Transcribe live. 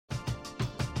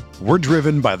We're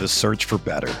driven by the search for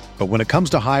better. But when it comes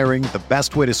to hiring, the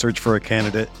best way to search for a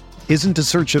candidate isn't to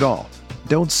search at all.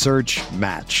 Don't search,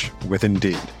 match with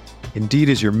Indeed. Indeed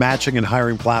is your matching and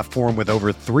hiring platform with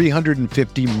over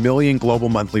 350 million global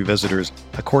monthly visitors,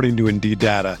 according to Indeed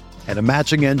data, and a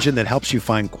matching engine that helps you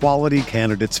find quality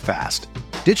candidates fast.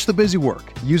 Ditch the busy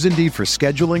work. Use Indeed for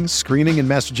scheduling, screening, and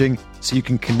messaging so you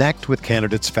can connect with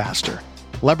candidates faster.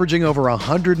 Leveraging over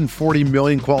 140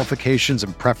 million qualifications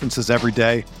and preferences every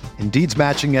day, Indeed's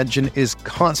matching engine is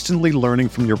constantly learning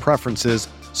from your preferences,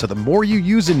 so the more you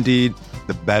use Indeed,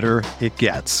 the better it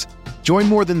gets. Join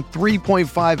more than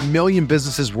 3.5 million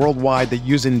businesses worldwide that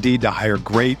use Indeed to hire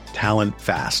great talent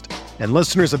fast. And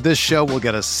listeners of this show will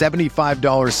get a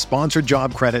 $75 sponsored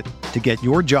job credit to get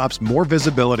your jobs more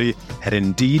visibility at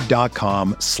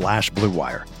Indeed.com/Blue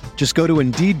Wire. Just go to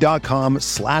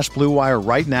Indeed.com/Blue Wire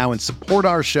right now and support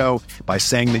our show by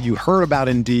saying that you heard about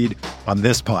Indeed on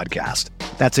this podcast.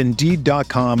 That's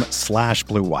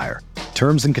Indeed.com/Blue Wire.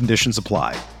 Terms and conditions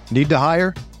apply. Need to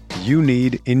hire? You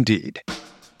need Indeed.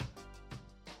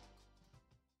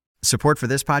 Support for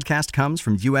this podcast comes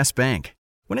from U.S. Bank.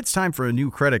 When it's time for a new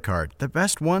credit card, the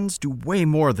best ones do way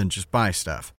more than just buy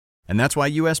stuff. And that's why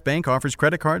U.S. Bank offers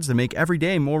credit cards that make every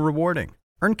day more rewarding.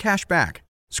 Earn cash back,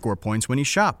 score points when you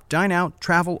shop, dine out,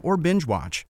 travel, or binge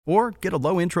watch, or get a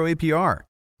low intro APR.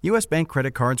 U.S. Bank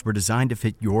credit cards were designed to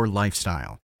fit your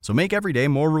lifestyle. So make every day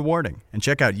more rewarding and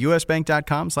check out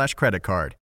usbank.com/credit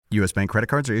card. U.S. Bank credit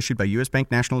cards are issued by U.S.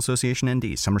 Bank National Association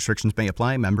ND. Some restrictions may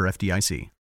apply. Member FDIC.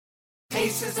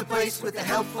 Ace is a place with the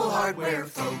helpful hardware,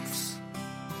 folks.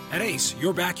 At Ace,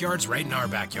 your backyard's right in our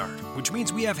backyard, which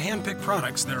means we have hand-picked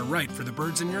products that are right for the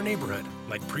birds in your neighborhood,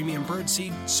 like premium bird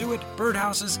seed, suet,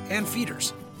 birdhouses, and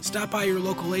feeders. Stop by your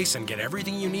local Ace and get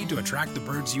everything you need to attract the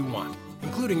birds you want,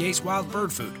 including Ace Wild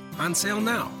Bird Food, on sale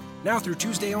now. Now through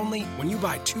Tuesday only, when you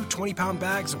buy 2 20-pound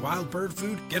bags of wild bird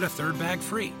food, get a third bag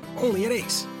free. Only at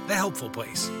Ace, the helpful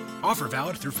place. Offer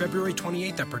valid through February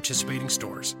 28th at participating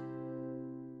stores.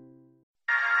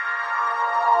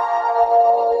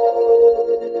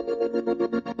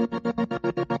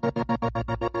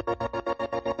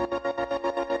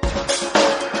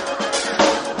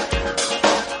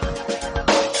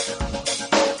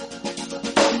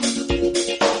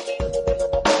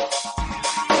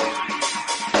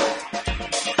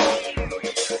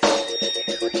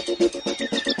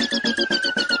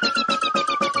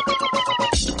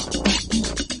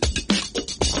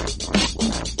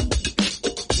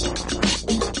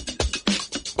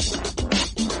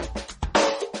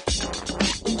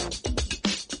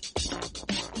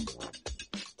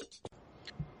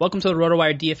 Welcome to the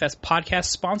RotoWire DFS podcast,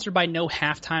 sponsored by No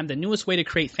Halftime, the newest way to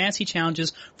create fantasy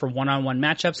challenges for one-on-one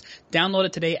matchups. Download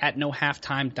it today at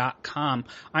nohalftime.com.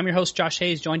 I'm your host, Josh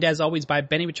Hayes, joined as always by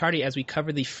Benny Ricciardi as we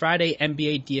cover the Friday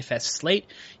NBA DFS slate.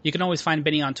 You can always find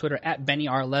Benny on Twitter at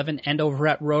BennyR11 and over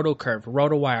at RotoCurve,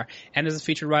 RotoWire, and as a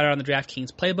featured writer on the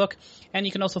DraftKings Playbook. And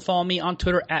you can also follow me on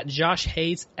Twitter at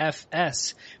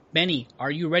JoshHayesFS. Benny,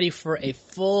 are you ready for a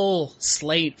full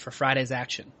slate for Friday's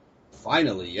action?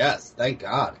 Finally, yes. Thank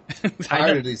God. I'm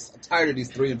tired of these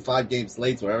 3 and 5 game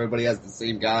slates where everybody has the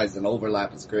same guys and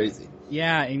overlap is crazy.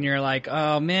 Yeah, and you're like,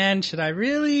 oh man, should I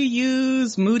really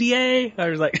use Moutier?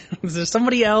 Or like, is there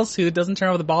somebody else who doesn't turn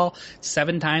over the ball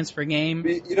 7 times per game?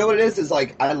 You know what it is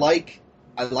like I like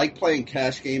playing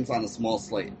cash games on a small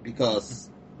slate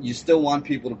because you still want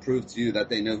people to prove to you that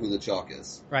they know who the chalk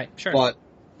is. Right, sure. But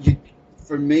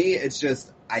for me, it's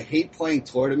just I hate playing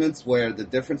tournaments where the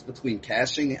difference between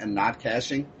cashing and not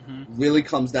cashing really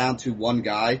comes down to one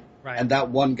guy. Right. And that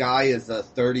one guy is a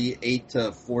 $3,800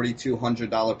 to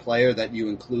 $4,200 player that you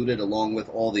included along with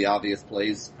all the obvious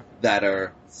plays that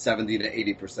are 70 to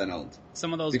 80% owned.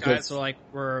 Some of those guys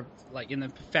were in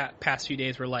the past few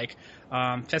days were like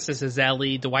Festus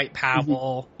Ezeli, Dwight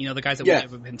Powell, the guys that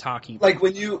we've been talking about. Like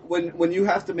when you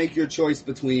have to make your choice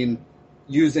between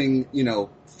using,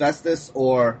 Festus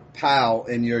or Powell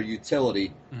in your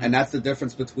utility, and that's the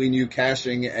difference between you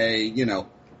cashing a,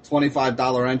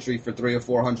 $25 entry for $300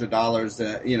 or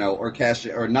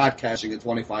 $400, or not cashing a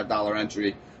 $25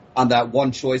 entry on that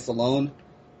one choice alone.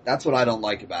 That's what I don't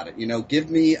like about it. Give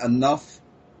me enough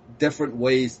different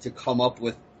ways to come up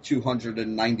with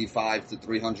 295 to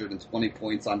 320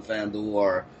 points on FanDuel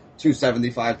or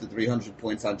 275 to 300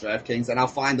 points on DraftKings, and I'll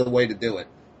find a way to do it.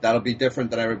 That'll be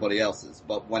different than everybody else's.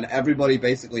 But when everybody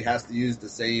basically has to use the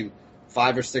same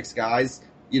 5 or 6 guys,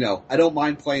 I don't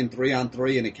mind playing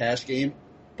 3-on-3 in a cash game,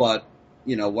 but,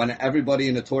 when everybody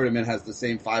in the tournament has the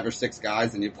same 5 or 6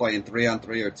 guys and you're playing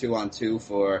 3-on-3 or 2-on-2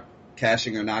 for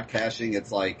cashing or not cashing,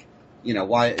 it's like,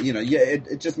 why,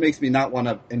 it just makes me not want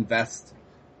to invest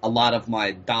a lot of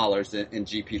my dollars in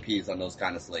GPPs on those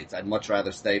kind of slates. I'd much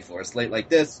rather stay for a slate like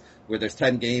this where there's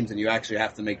 10 games and you actually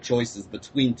have to make choices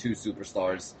between two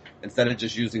superstars instead of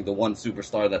just using the one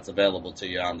superstar that's available to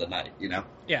you on the night, you know?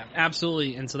 Yeah,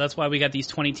 absolutely. And so that's why we got these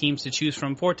 20 teams to choose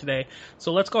from for today.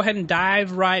 So let's go ahead and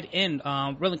dive right in.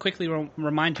 Really quickly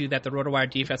remind you that the RotoWire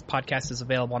DFS podcast is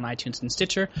available on iTunes and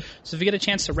Stitcher. So if you get a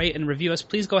chance to rate and review us,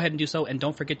 please go ahead and do so. And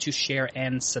don't forget to share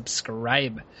and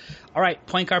subscribe. All right,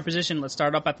 point guard position. Let's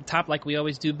start up at the top like we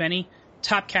always do, Benny.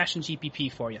 Top cash and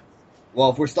GPP for you.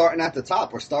 Well, if we're starting at the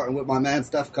top, we're starting with my man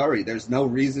Steph Curry. There's no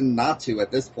reason not to at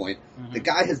this point. Mm-hmm. The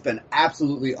guy has been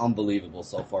absolutely unbelievable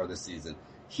so far this season.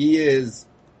 He is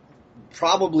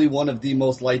probably one of the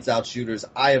most lights-out shooters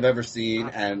I have ever seen,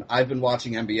 and I've been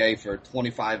watching NBA for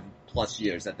 25-plus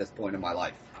years at this point in my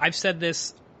life. I've said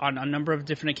this on a number of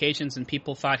different occasions, and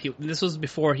people thought this was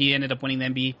before he ended up winning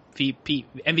the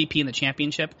MVP in the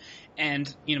championship.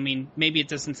 And, you know, I mean, maybe it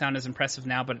doesn't sound as impressive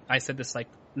now, but I said this like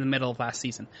in the middle of last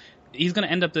season. He's going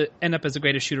to end up as the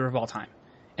greatest shooter of all time.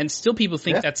 And still people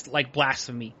think that's like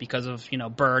blasphemy because of, you know,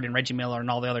 Bird and Reggie Miller and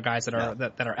all the other guys that are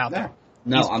that are out there.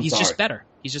 He's just better.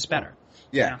 He's just better.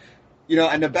 Yeah. You know,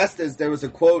 and the best is there was a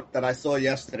quote that I saw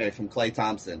yesterday from Klay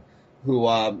Thompson who,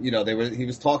 you know, he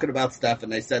was talking about Steph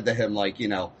and they said to him, like, you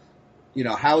know,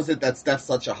 how is it that Steph's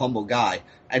such a humble guy?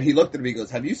 And he looked at me and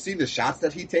goes, have you seen the shots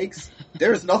that he takes?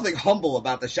 There's nothing humble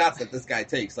about the shots that this guy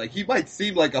takes. Like, he might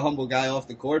seem like a humble guy off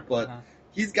the court, but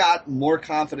he's got more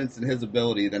confidence in his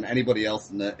ability than anybody else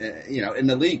in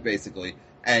the league, basically.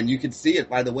 And you can see it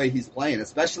by the way he's playing,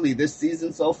 especially this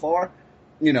season so far.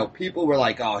 You know, people were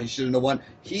like, oh, he shouldn't have won.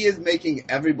 He is making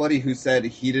everybody who said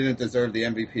he didn't deserve the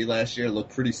MVP last year look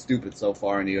pretty stupid so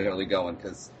far in the early going,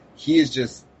 because he's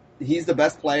the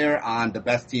best player on the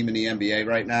best team in the NBA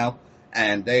right now,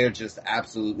 and they are just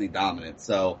absolutely dominant.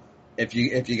 So if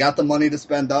you got the money to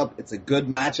spend up, it's a good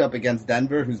matchup against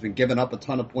Denver, who's been giving up a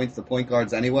ton of points to point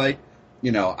guards anyway.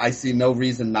 You know, I see no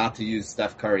reason not to use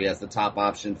Steph Curry as the top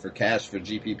option for cash, for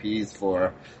GPPs,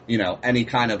 for, you know, any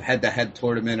kind of head-to-head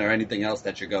tournament or anything else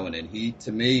that you're going in.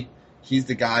 To me, he's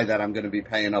the guy that I'm going to be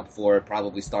paying up for,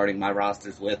 probably starting my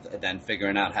rosters with, and then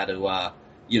figuring out how to,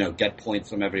 get points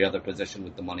from every other position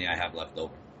with the money I have left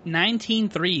over. 19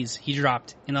 threes he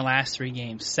dropped in the last 3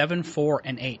 games, 7, 4,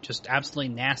 and 8. Just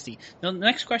absolutely nasty. Now, the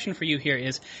next question for you here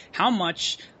is, how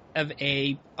much of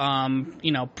a,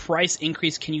 price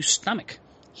increase can you stomach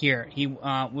here? He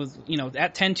was,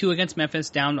 at 10-2 against Memphis,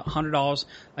 down $100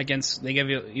 against, they give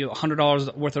you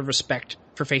 $100 worth of respect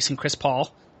for facing Chris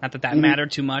Paul. Not that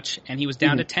mattered too much. And he was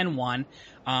down to 10-1.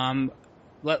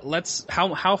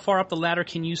 How far up the ladder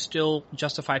can you still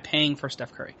justify paying for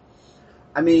Steph Curry?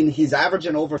 I mean, he's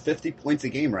averaging over 50 points a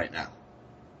game right now.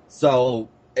 So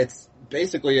it's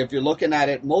basically, if you're looking at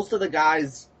it, most of the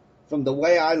guys, from the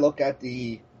way I look at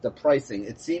the pricing,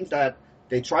 it seems that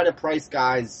they try to price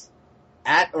guys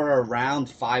at or around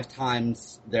 5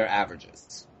 times their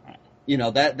averages. You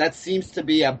know, that seems to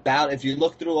be about, if you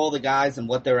look through all the guys and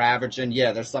what they're averaging,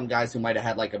 yeah, there's some guys who might have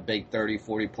had like a big 30,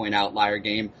 40 point outlier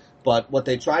game, but what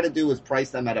they try to do is price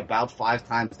them at about 5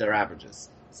 times their averages.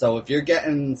 So if you're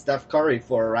getting Steph Curry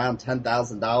for around $10,000,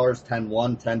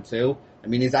 10-1, 10-2, I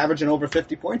mean, he's averaging over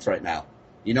 50 points right now.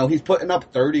 You know, he's putting up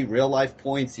 30 real-life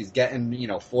points. He's getting,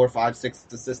 4, 5, 6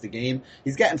 assists a game.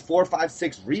 He's getting 4, 5,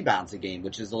 6 rebounds a game,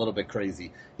 which is a little bit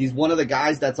crazy. He's one of the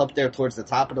guys that's up there towards the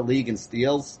top of the league in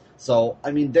steals. So,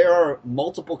 I mean, there are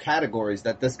multiple categories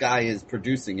that this guy is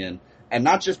producing in. And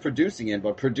not just producing in,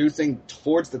 but producing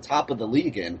towards the top of the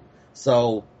league in.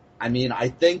 So, I mean, I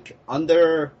think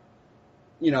under,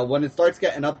 when it starts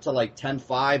getting up to like 10-5,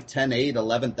 10-8,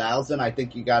 11,000, I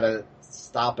think you gotta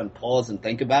stop and pause and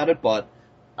think about it. But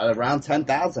around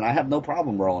 10,000, I have no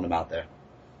problem rolling him out there.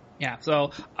 Yeah,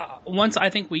 so once I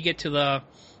think we get to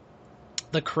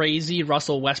the crazy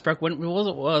Russell Westbrook, when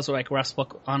was like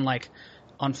Westbrook on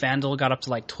FanDuel got up to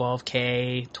like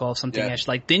 12K, 12 something ish.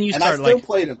 Like then you start like. I still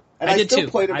played him. And I still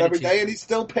played him every day, and he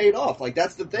still paid off. Like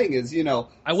that's the thing is,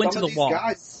 I went to the wall.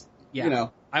 Guys,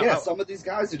 some of these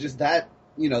guys are just that.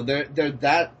 They're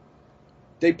that.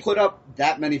 They put up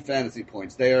that many fantasy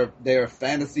points. They are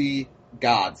fantasy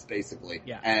gods, basically.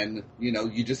 Yeah. And,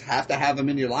 you just have to have them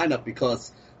in your lineup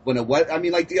because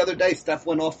like the other day, Steph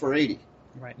went off for 80.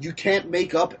 Right. You can't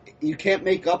make up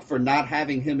for not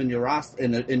having him in your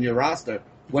roster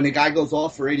when a guy goes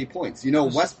off for 80 points.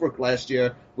 Westbrook last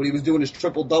year, when he was doing his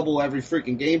triple-double every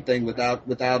freaking game thing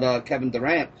without Kevin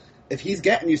Durant, if he's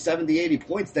getting you 70, 80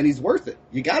 points, then he's worth it.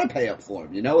 You got to pay up for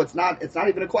him. It's not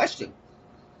even a question.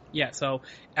 Yeah, so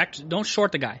don't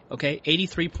short the guy, okay?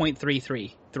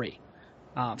 83.333.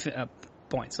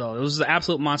 points. So it was an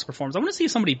absolute monster performance. I want to see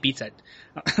if somebody beats it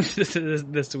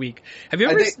this week. Have you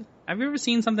ever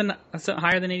seen something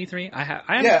higher than 83?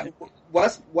 Yeah,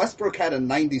 Westbrook had a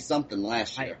 90-something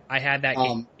last year. I had that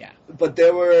game, yeah. But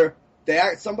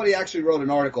somebody actually wrote an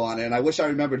article on it, and I wish I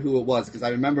remembered who it was, because I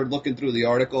remembered looking through the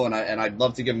article, and I'd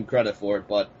love to give him credit for it,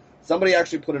 but somebody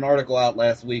actually put an article out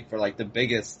last week for like the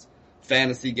biggest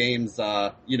fantasy games,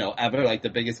 ever, like the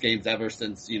biggest games ever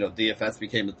since, DFS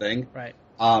became a thing. Right.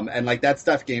 And like that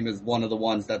Steph game is one of the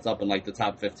ones that's up in like the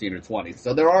top 15 or 20.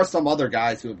 So there are some other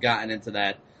guys who have gotten into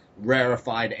that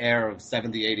rarefied air of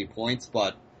 70, 80 points,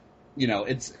 but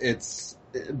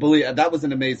that was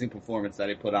an amazing performance that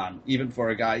he put on, even for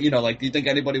a guy, do you think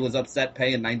anybody was upset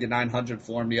paying $9,900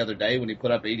 for him the other day when he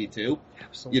put up 82?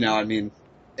 Absolutely.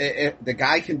 The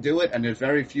guy can do it, and there's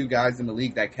very few guys in the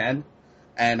league that can.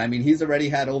 And, he's already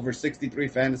had over 63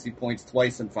 fantasy points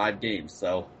twice in 5 games.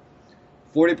 So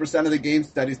 40% of the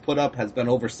games that he's put up has been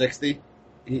over 60.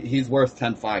 He's worth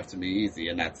 10-5 to me easy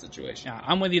in that situation. Yeah,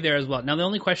 I'm with you there as well. Now, the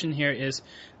only question here is,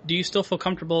 do you still feel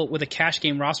comfortable with a cash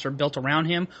game roster built around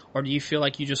him, or do you feel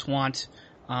like you just want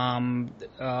like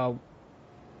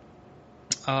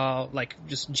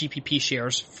just GPP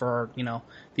shares for,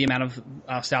 the amount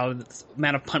of salary,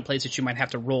 amount of punt plays that you might have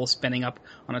to roll spending up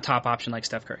on a top option like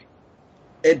Steph Curry?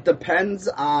 It depends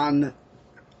on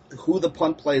who the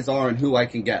punt plays are and who I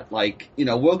can get. Like,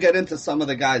 we'll get into some of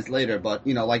the guys later, but,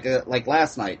 like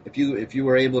last night, if you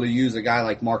were able to use a guy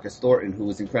like Marcus Thornton, who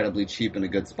was incredibly cheap in a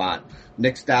good spot,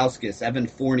 Nick Stauskas, Evan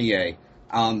Fournier,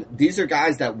 these are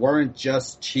guys that weren't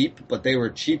just cheap, but they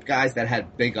were cheap guys that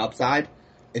had big upside.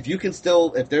 If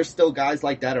there's still guys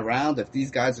like that around, if these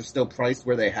guys are still priced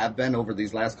where they have been over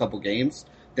these last couple games,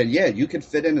 then yeah, you could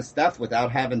fit in a Steph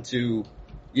without having to,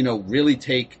 really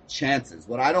take chances.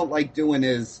 What I don't like doing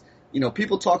is,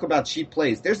 people talk about cheap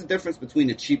plays. There's a difference between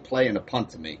a cheap play and a punt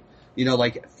to me.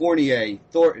 Like Fournier,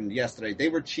 Thornton yesterday, they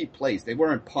were cheap plays. They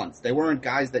weren't punts. They weren't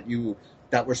guys that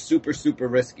were super, super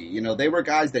risky. They were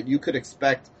guys that you could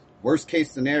expect, worst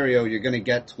case scenario, you're going to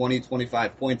get 20,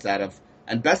 25 points out of.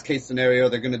 And best case scenario,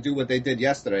 they're going to do what they did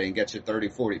yesterday and get you 30,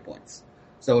 40 points.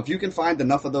 So if you can find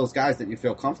enough of those guys that you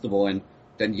feel comfortable in,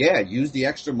 then yeah, use the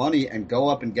extra money and go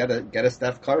up and get a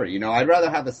Steph Curry. I'd rather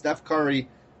have a Steph Curry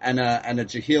and a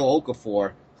Jahlil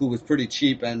Okafor, who was pretty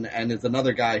cheap and is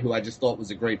another guy who I just thought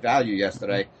was a great value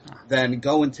yesterday, than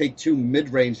go and take 2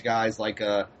 mid-range guys like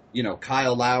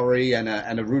Kyle Lowry and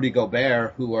a Rudy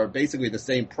Gobert, who are basically the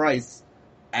same price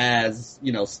as,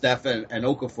 Steph and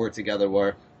Okafor together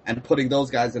were, and putting those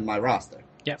guys in my roster.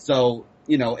 Yeah. So,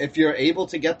 if you're able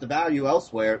to get the value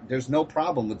elsewhere, there's no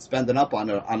problem with spending up on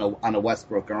a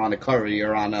Westbrook or on a Curry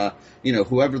or on a,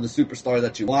 whoever the superstar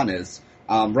that you want is.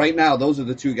 Right now, those are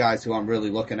the 2 guys who I'm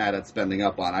really looking at spending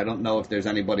up on. I don't know if there's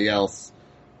anybody else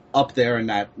up there in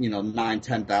that,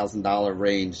 $9,000-$10,000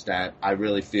 range that I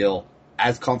really feel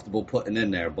as comfortable putting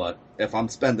in there. But if I'm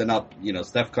spending up,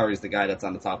 Steph Curry's the guy that's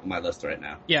on the top of my list right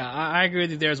now. Yeah, I agree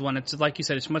with you. There's one. It's like you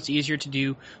said, it's much easier to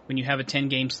do when you have a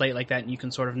 10-game slate like that, and you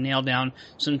can sort of nail down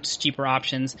some cheaper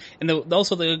options. And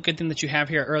also the good thing that you have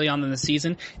here early on in the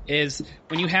season is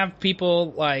when you have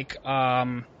people like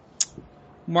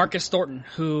Marcus Thornton,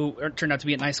 who turned out to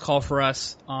be a nice call for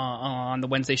us on the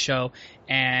Wednesday show,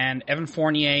 and Evan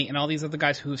Fournier and all these other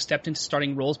guys who have stepped into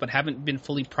starting roles but haven't been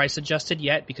fully price adjusted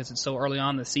yet because it's so early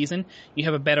on in the season, you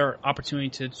have a better opportunity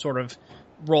to sort of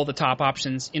roll the top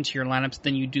options into your lineups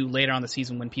than you do later on in the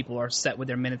season when people are set with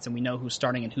their minutes and we know who's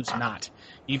starting and who's not.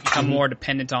 You become more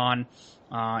dependent on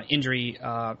injury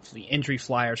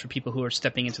flyers for people who are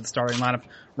stepping into the starting lineup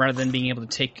rather than being able to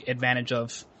take advantage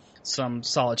of some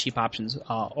solid cheap options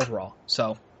overall.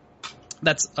 So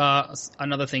that's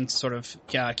another thing to sort of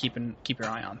keep your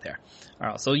eye on there. All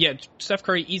right, so yeah, Steph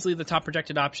Curry easily the top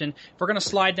projected option. If we're going to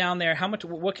slide down there,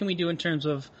 what can we do in terms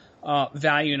of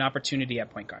value and opportunity at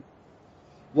point guard?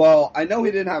 Well, I know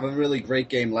he didn't have a really great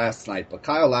game last night, but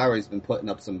Kyle Lowry's been putting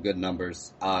up some good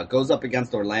numbers. Goes up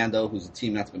against Orlando, who's a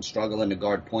team that's been struggling to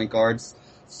guard point guards.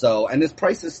 So, and his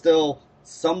price is still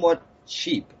somewhat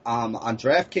cheap. On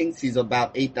DraftKings, he's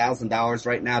about $8,000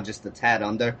 right now, just a tad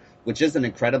under, which isn't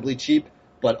incredibly cheap.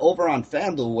 But over on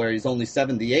FanDuel, where he's only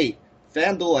 78,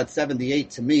 FanDuel at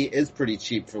 78 to me is pretty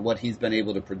cheap for what he's been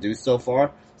able to produce so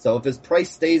far. So if his price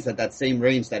stays at that same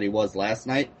range that he was last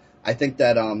night, I think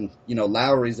that,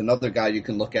 Lowry's another guy you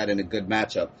can look at in a good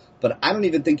matchup. But I don't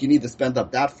even think you need to spend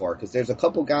up that far, because there's a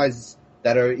couple guys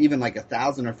that are even like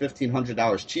 $1,000 or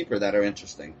 $1,500 cheaper that are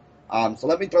interesting. So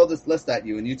let me throw this list at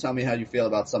you, and you tell me how you feel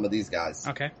about some of these guys.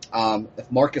 Okay.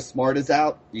 If Marcus Smart is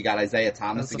out, you got Isaiah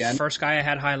Thomas That's again. the first guy I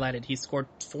had highlighted. He scored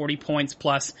 40 points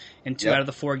plus in 2 out of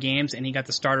the 4 games, and he got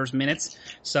the starters minutes.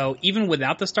 So even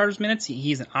without the starters minutes,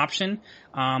 he's an option.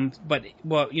 But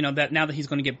that now that he's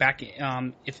going to get back,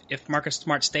 if Marcus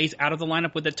Smart stays out of the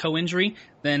lineup with a toe injury,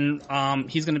 then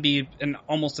he's going to be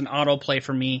almost an auto play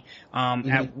for me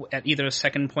at either a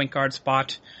second point guard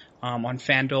spot on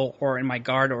FanDuel or in my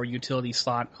guard or utility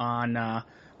slot on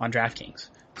DraftKings.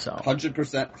 So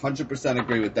 100%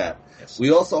 agree with that. Yes.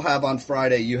 We also have on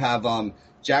Friday, you have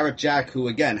Jarrett Jack, who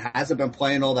again hasn't been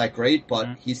playing all that great, but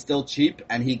he's still cheap,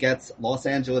 and he gets Los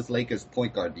Angeles Lakers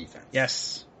point guard defense.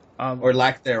 Yes. Or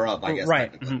lack thereof, I guess.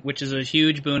 Right, which is a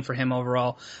huge boon for him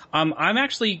overall.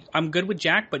 I'm good with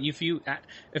Jack, but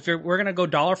we're going to go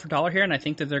dollar for dollar here, and I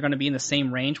think that they're going to be in the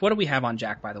same range. What do we have on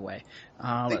Jack, by the way?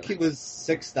 I think he was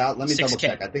 6,000. Let me double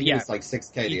check. I think he was like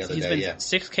 6K the other day. He's been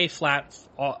 6K flat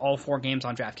all 4 games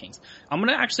on DraftKings. I'm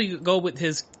going to actually go with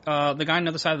the guy on the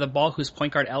other side of the ball who's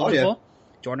point guard eligible. Oh,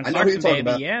 yeah. Jordan Clarkson, baby.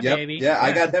 About. Yeah, yep. baby. Yeah,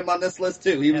 I got him on this list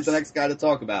too. He was the next guy to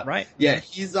talk about. Right. Yeah,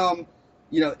 he's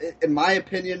in my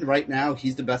opinion, right now,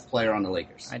 he's the best player on the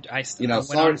Lakers.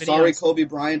 Sorry, Kobe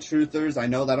Bryant truthers. I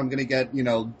know that I'm going to get, 30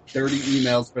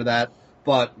 emails for that.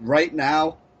 But right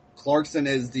now, Clarkson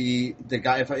is the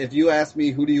guy. If you ask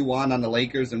me who do you want on the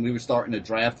Lakers and we were starting a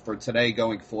draft for today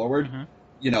going forward,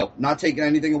 not taking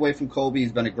anything away from Kobe.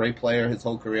 He's been a great player his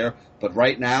whole career. But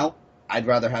right now, I'd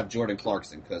rather have Jordan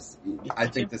Clarkson because I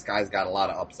think this guy's got a lot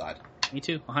of upside. Me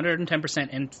too, 110%.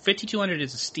 And 5,200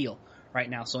 is a steal right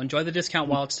now. So enjoy the discount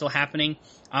while it's still happening.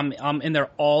 I'm in there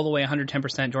all the way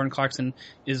 110%. Jordan Clarkson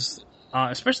is,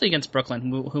 especially against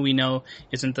Brooklyn, who we know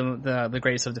isn't the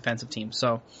greatest of defensive teams.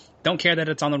 So don't care that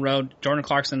it's on the road. Jordan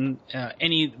Clarkson,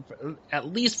 at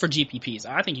least for GPPs,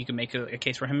 I think you can make a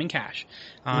case for him in cash,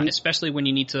 especially when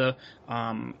you need to,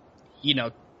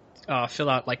 fill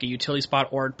out like a utility spot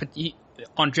or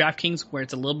on DraftKings where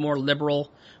it's a little more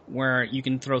liberal, where you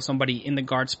can throw somebody in the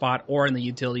guard spot or in the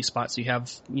utility spot. So you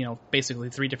have,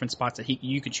 basically 3 different spots that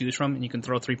you can choose from, and you can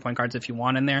throw 3 point guards if you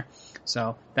want in there.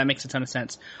 So that makes a ton of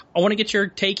sense. I want to get your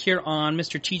take here on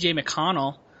Mr. TJ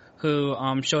McConnell, who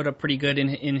showed up pretty good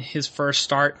in his first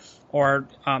start,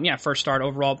 first start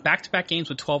overall. Back-to-back games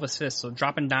with 12 assists, so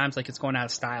dropping dimes like it's going out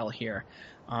of style here.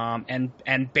 And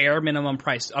bare minimum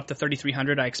price up to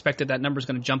 3,300. I expected that number is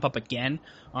going to jump up again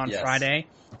on Friday,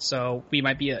 so we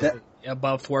might be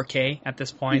above 4K at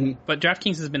this point. But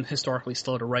DraftKings has been historically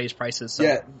slow to raise prices. So.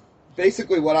 Yeah,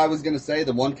 basically what I was going to say,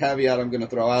 the one caveat I'm going to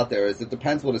throw out there is it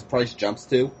depends what his price jumps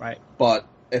to. Right. But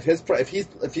if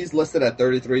he's listed at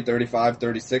 33, 35,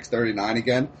 36, 39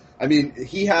 again, I mean,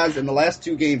 he has in the last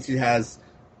 2 games he has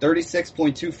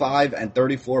 36.25 and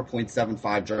 34.75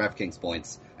 DraftKings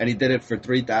points. And he did it for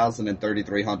 3,000 and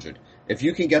 3,300. If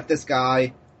you can get this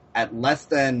guy at less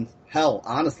than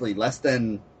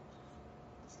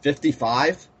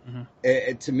 55,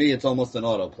 to me it's almost an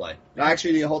auto play.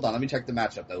 Actually, hold on. Let me check the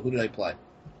matchup, though. Who do they play?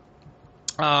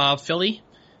 Philly.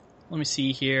 Let me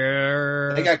see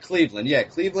here. They got Cleveland. Yeah,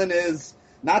 Cleveland is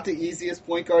not the easiest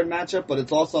point guard matchup, but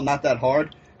it's also not that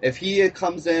hard. If he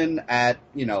comes in at,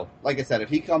 like I said, if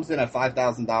he comes in at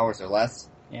 $5,000 or less,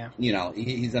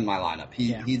 he's in my lineup.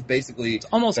 He's basically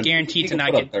almost guaranteed to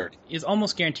not get 30. He's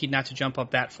almost guaranteed not to jump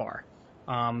up that far.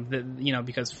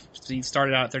 Because he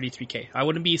started out at 33K. I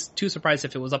wouldn't be too surprised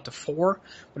if it was up to 4,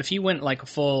 but if he went like a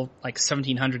full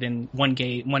 1,700 in one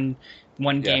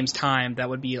game's time, that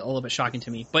would be a little bit shocking to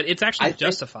me. But it's actually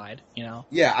justified,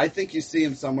 Yeah, I think you see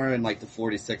him somewhere in like the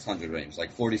 4,600 range,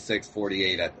 like 46,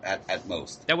 48 at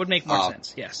most. That would make more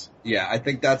sense. Yes. Yeah, I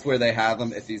think that's where they have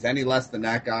him. If he's any less than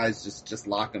that, guys, just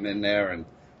lock him in there and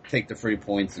take the free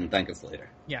points and thank us later.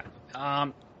 Yeah.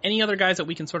 Any other guys that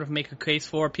we can sort of make a case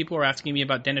for? People are asking me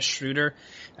about Dennis Schroeder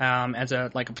as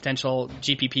a potential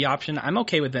GPP option. I'm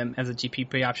okay with him as a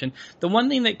GPP option. The one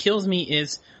thing that kills me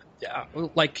is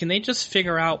can they just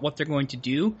figure out what they're going to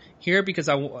do here? Because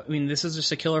I mean, this is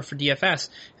just a killer for DFS.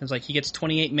 It's like he gets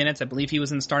 28 minutes. I believe he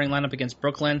was in the starting lineup against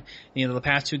Brooklyn. The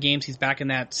past 2 games, he's back in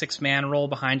that 6-man role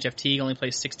behind Jeff Teague. Only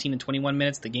plays 16 and 21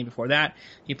 minutes. The game before that,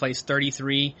 he plays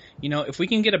 33. If we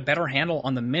can get a better handle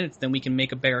on the minutes, then we can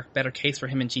make a better case for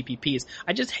him in GPPs.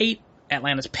 I just hate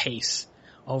Atlanta's pace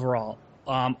overall.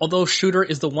 Although Schroeder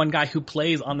is the one guy who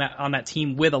plays on that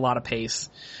team with a lot of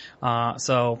pace.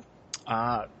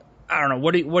 I don't know.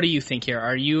 What do you think here?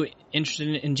 Are you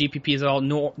interested in GPPs at all?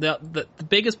 The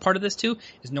biggest part of this too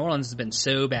is New Orleans has been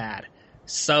so bad,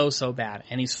 so bad,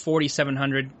 and he's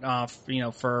 4,700.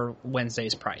 For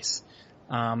Wednesday's price.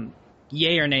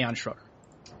 Yay or nay on Schroeder?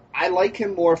 I like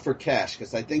him more for cash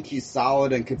because I think he's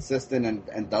solid and consistent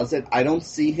and does it. I don't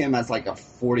see him as like a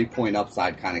 40-point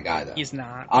upside kind of guy though. He's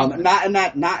not. Not in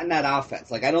that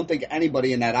offense. Like I don't think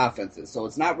anybody in that offense is. So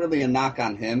it's not really a knock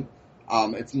on him.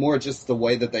 It's more just the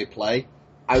way that they play.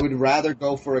 I would rather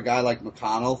go for a guy like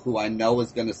McConnell, who I know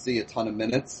is going to see a ton of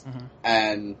minutes,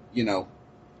 and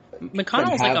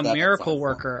McConnell's like a miracle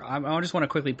worker. I just want to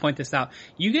quickly point this out.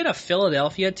 You get a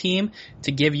Philadelphia team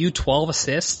to give you 12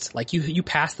 assists, like you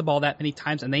pass the ball that many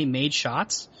times and they made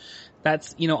shots.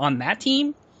 That's, on that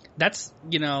team, that's,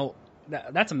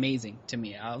 that's amazing to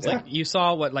me. I was like, you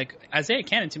saw what, like, Isaiah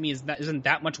Cannon to me isn't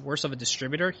that much worse of a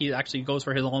distributor. He actually goes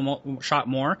for his own shot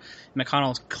more.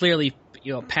 McConnell's clearly,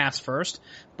 pass first,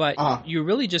 but you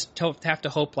really just have to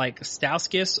hope like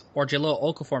Stauskas or Jahlil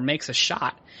Okafor makes a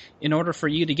shot in order for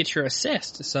you to get your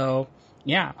assist. So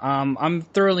yeah, I'm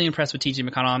thoroughly impressed with TJ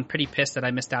McConnell. I'm pretty pissed that I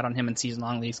missed out on him in season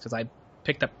long leagues because I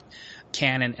picked up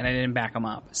Cannon and I didn't back him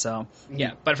up. So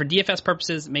yeah, but for DFS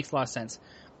purposes, it makes a lot of sense.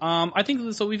 I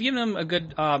think so. We've given him a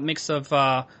good mix of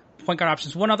point guard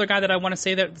options. One other guy that I want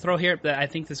to throw here that I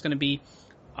think is going to be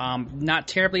not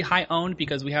terribly high owned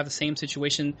because we have the same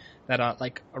situation that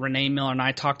like Renee Miller and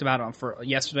I talked about for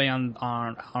yesterday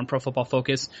on Pro Football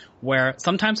Focus, where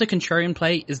sometimes the contrarian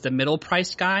play is the middle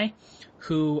priced guy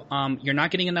who you're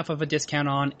not getting enough of a discount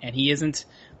on, and he isn't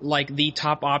like the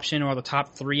top option or the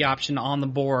top 3 option on the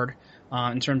board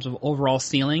in terms of overall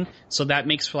ceiling. So that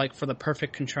makes for the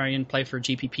perfect contrarian play for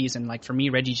GPPs, and like for me,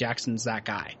 Reggie Jackson's that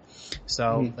guy.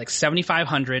 So like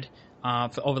 7,500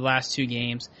 over the last 2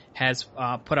 games, has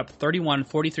put up 31,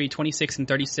 43, 26, and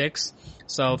 36.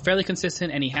 So fairly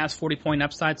consistent, and he has 40-point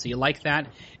upside, so you like that.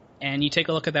 And you take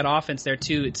a look at that offense there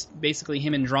too. It's basically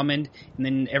him and Drummond, and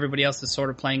then everybody else is sort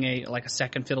of playing a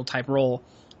second fiddle type role.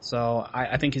 So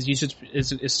I think his usage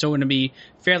is still going to be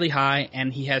fairly high,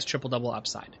 and he has triple-double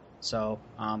upside. So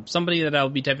somebody that I'll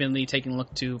be definitely taking a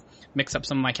look to mix up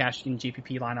some of my cash in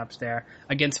GPP lineups there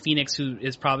against Phoenix, who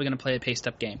is probably going to play a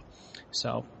pace-up game.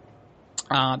 So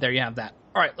there you have that.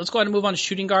 All right, let's go ahead and move on to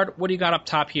shooting guard. What do you got up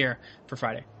top here for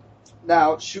Friday?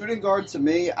 Now, shooting guard, to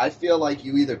me, I feel like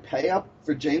you either pay up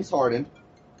for James Harden,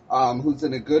 who's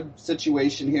in a good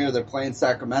situation here. They're playing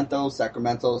Sacramento.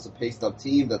 Sacramento is a paced-up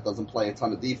team that doesn't play a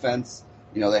ton of defense.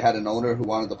 They had an owner who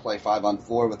wanted to play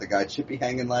 5-on-4 with the guy Chippy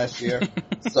hanging last year.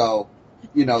 So,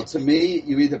 to me,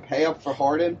 you either pay up for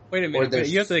Harden. Wait a minute,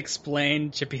 you have to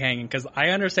explain Chippy hanging, because I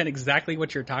understand exactly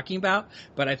what you're talking about,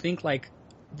 but I think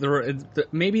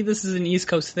maybe this is an East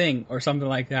Coast thing or something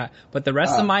like that. But the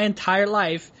rest of my entire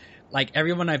life, like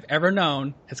everyone I've ever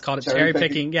known, has called it cherry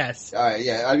picking. Yes. All right.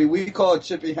 Yeah. I mean, we call it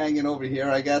Chippy hanging over here,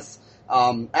 I guess.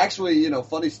 Actually,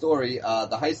 funny story.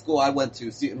 The high school I went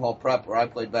to, Seton Hall Prep, where I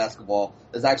played basketball,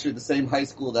 is actually the same high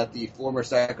school that the former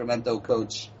Sacramento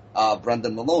coach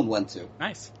Brendan Malone went to.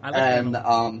 Nice. I like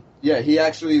him. He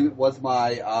actually was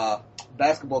my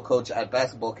basketball coach at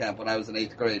basketball camp when I was in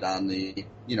 8th grade on the,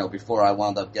 before I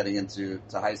wound up getting into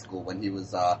high school when he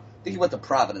was, I think he went to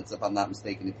Providence, if I'm not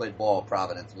mistaken. He played ball at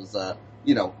Providence. Was,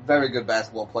 very good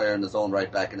basketball player in his own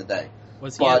right back in the day.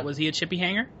 Was he a chippy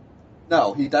hanger?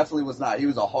 No, he definitely was not. He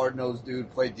was a hard-nosed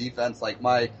dude, played defense. Like,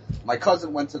 my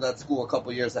cousin went to that school a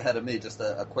couple years ahead of me, just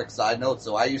a quick side note.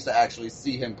 So I used to actually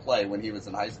see him play when he was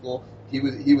in high school. He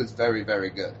was very, very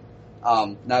good.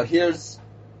 Now here's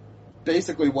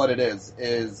basically what it is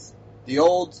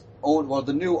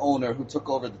the new owner who took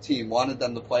over the team wanted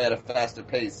them to play at a faster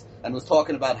pace and was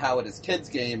talking about how at his kids'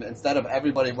 game, instead of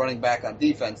everybody running back on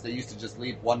defense, they used to just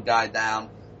leave one guy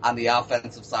down on the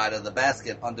offensive side of the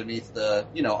basket underneath the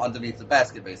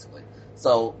basket, basically.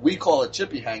 So we call it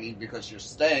chippy hanging because you're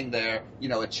staying there.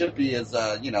 A chippy is,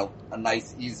 a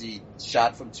nice, easy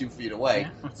shot from 2 feet away.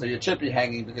 Yeah. So you're chippy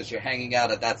hanging because you're hanging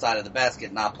out at that side of the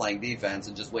basket, not playing defense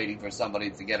and just waiting for somebody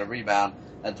to get a rebound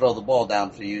and throw the ball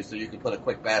down for you so you can put a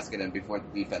quick basket in before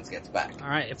the defense gets back. All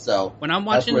right. So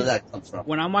that's where that comes from.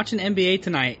 When I'm watching NBA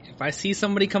tonight, if I see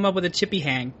somebody come up with a chippy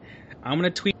hang, I'm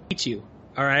going to tweet you.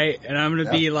 All right. And I'm going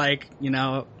to be like,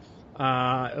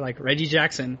 like Reggie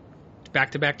Jackson,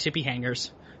 back-to-back chippy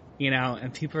hangers,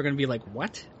 and people are going to be like,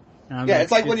 what?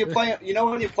 It's like when you're playing,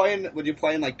 when you're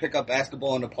playing like pickup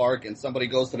basketball in the park and somebody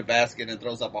goes to the basket and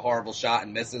throws up a horrible shot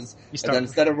and misses. And then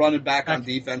instead of running back on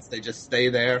defense, they just stay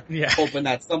there, hoping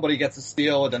that somebody gets a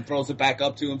steal and then throws it back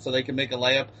up to him so they can make a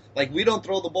layup. Like, we don't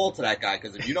throw the ball to that guy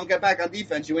because if you don't get back on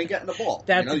defense, you ain't getting the ball.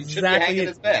 That's you should be hanging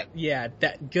his bed. Yeah,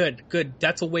 good.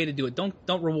 That's a way to do it. Don't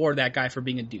reward that guy for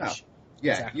being a douche. No.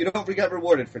 Yeah, exactly. You don't get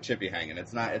rewarded for chippy hanging.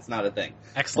 It's not a thing.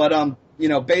 Excellent.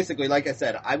 But basically, like I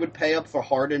said, I would pay up for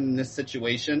Harden in this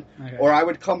situation, or I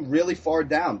would come really far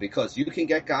down because you can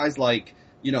get guys like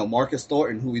Marcus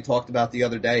Thornton, who we talked about the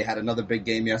other day, had another big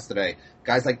game yesterday.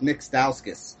 Guys like Nick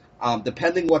Stauskas.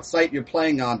 Depending what site you're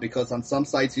playing on, because on some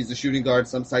sites he's a shooting guard,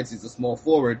 some sites he's a small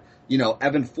forward,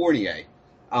 Evan Fournier.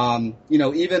 Even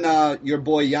your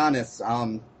boy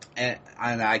Giannis, and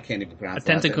I can't even pronounce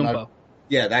that. Antetokounmpo.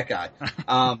 Yeah, that guy.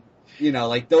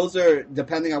 Those are,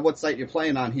 depending on what site you're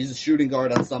playing on, he's a shooting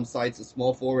guard on some sites, a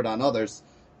small forward on others.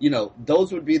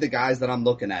 Those would be the guys that I'm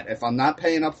looking at. If I'm not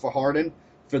paying up for Harden,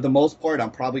 for the most part,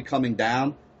 I'm probably coming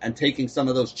down and taking some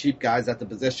of those cheap guys at the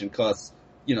position because,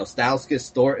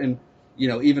 Stauskas, Thornton,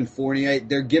 even Fournier,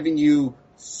 they're giving you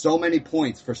so many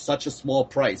points for such a small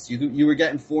price. You were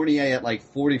getting Fournier at like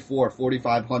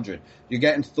 4,500. You're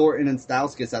getting Thornton and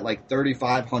Stauskas at like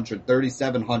 3,500,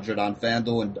 3,700 on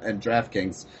FanDuel and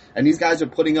DraftKings. And these guys are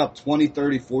putting up 20,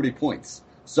 30, 40 points.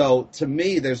 So to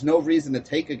me, there's no reason to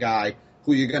take a guy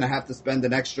who you're going to have to spend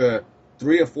an extra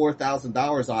 $3,000 or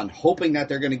 $4,000 on, hoping that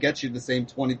they're going to get you the same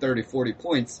 20, 30, 40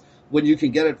 points when you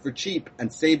can get it for cheap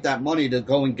and save that money to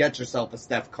go and get yourself a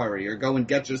Steph Curry or go and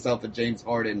get yourself a James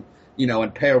Harden,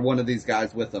 and pair one of these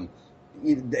guys with them.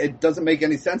 It doesn't make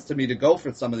any sense to me to go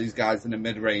for some of these guys in the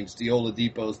mid-range, the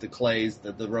Oladipos, the Clays,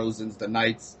 the DeRozans, the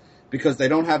Knights, because they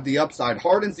don't have the upside.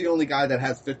 Harden's the only guy that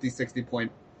has 50, 60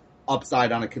 point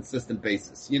upside on a consistent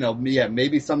basis.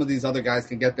 Maybe some of these other guys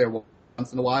can get there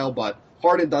once in a while, but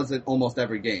Harden does it almost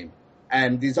every game.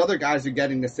 And these other guys are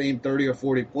getting the same 30 or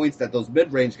 40 points that those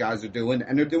mid-range guys are doing,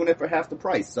 and they're doing it for half the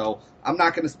price. So I'm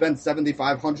not going to spend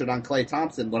 $7,500 on Klay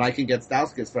Thompson when I can get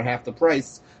Stauskas for half the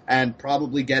price and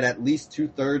probably get at least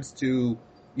 2/3 to,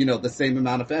 the same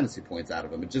amount of fantasy points out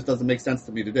of him. It just doesn't make sense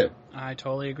to me to do. I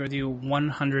totally agree with you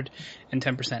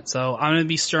 110%. So I'm going to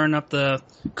be stirring up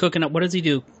what does he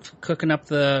do?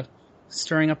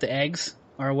 Stirring up the eggs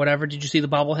or whatever. Did you see the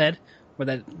bobblehead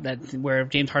where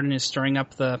James Harden is stirring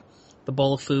up the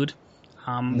bowl of food?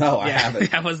 No, I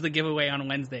haven't. That was the giveaway on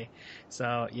Wednesday.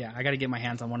 So yeah, I got to get my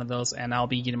hands on one of those, and I'll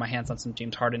be getting my hands on some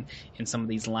James Harden in some of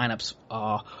these lineups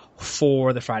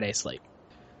for the Friday slate.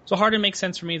 So Harden makes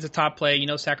sense for me as a top play.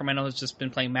 Sacramento has just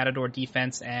been playing Matador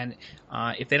defense, and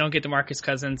if they don't get DeMarcus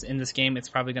Cousins in this game, it's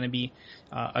probably going to be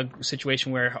a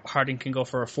situation where Harden can go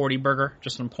for a 40-burger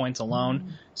just on points alone.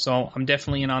 Mm-hmm. So I'm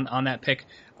definitely in on that pick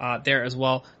there as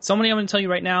well. Somebody I'm going to tell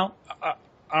you right now,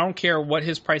 I don't care what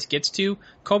his price gets to.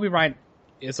 Kobe Bryant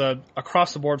is a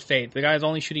across-the-board fade. The guy is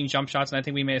only shooting jump shots, and I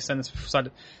think we may have said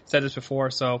this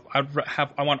before. So I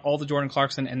want all the Jordan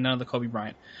Clarkson and none of the Kobe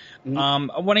Bryant.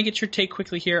 Mm-hmm. I want to get your take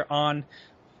quickly here on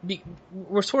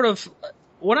we're sort of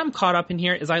what I'm caught up in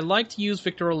here is I like to use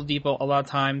Victor Oladipo a lot of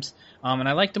times, and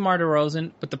I like DeMar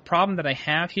DeRozan. But the problem that I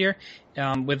have here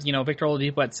with Victor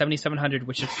Oladipo at 7,700,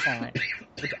 which is fine,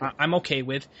 which I'm okay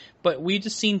with, but we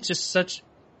just seen just such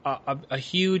a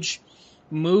huge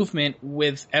movement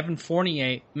with Evan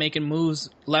Fournier making moves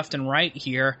left and right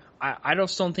here. I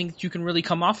just don't think that you can really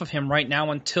come off of him right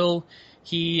now until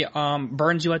he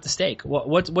burns you at the stake.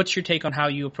 What's your take on how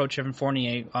you approach Evan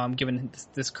Fournier given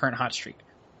this current hot streak?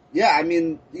 Yeah, I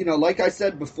mean, like I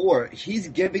said before, he's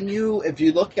giving you, if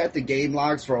you look at the game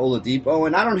logs for Oladipo,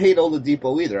 and I don't hate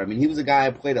Oladipo either. I mean, he was a guy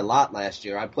I played a lot last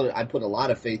year. I put a lot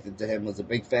of faith into him, was a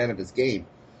big fan of his game.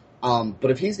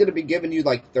 But if he's going to be giving you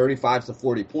like 35 to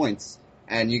 40 points,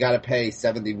 and you got to pay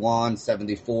 71,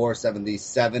 74,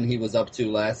 77 he was up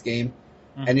to last game,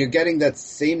 and you're getting that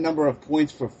same number of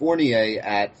points for Fournier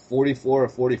at 44 or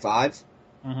 45,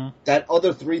 that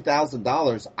other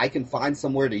 $3,000 I can find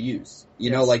somewhere to use.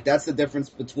 That's the difference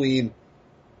between,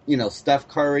 Steph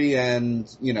Curry and,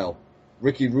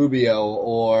 Ricky Rubio,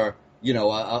 or,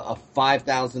 a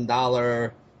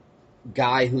 $5,000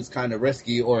 guy who's kind of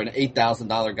risky, or an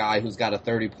 $8,000 guy who's got a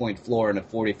 30-point floor and a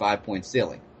 45-point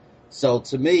ceiling. So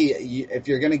to me, if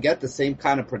you're going to get the same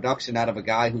kind of production out of a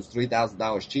guy who's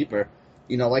 $3,000 cheaper,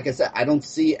 like I said, I don't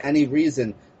see any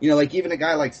reason, even a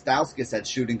guy like Stauskas at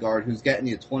shooting guard who's getting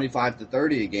you 25 to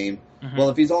 30 a game. Well,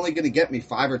 if he's only going to get me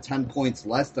 5 or 10 points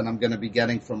less than I'm going to be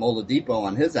getting from Oladipo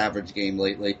on his average game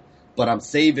lately, but I'm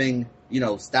saving,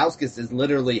 Stauskas is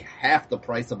literally half the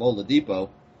price of Oladipo,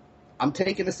 I'm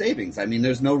taking the savings. I mean,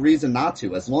 there's no reason not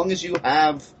to. As long as you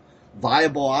have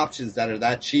viable options that are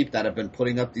that cheap that have been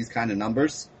putting up these kind of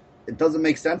numbers, it doesn't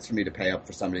make sense for me to pay up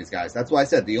for some of these guys. That's why I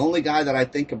said the only guy that I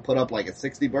think can put up like a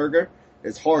 60-burger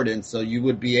is Harden, so you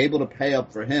would be able to pay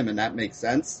up for him, and that makes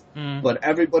sense. But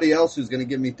everybody else who's going to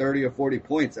give me 30 or 40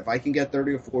 points, if I can get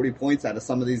 30 or 40 points out of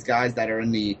some of these guys that are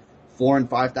in the $4,000 and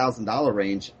 $5,000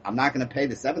 range, I'm not going to pay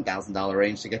the $7,000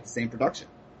 range to get the same production.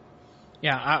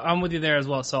 Yeah, I'm with you there as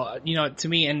well. So, to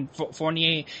me, and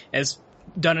Fournier, as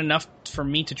done enough for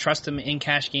me to trust him in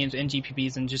cash games and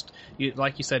GPPs, and just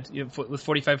like you said, with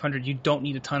 4,500, you don't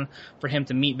need a ton for him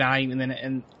to meet value,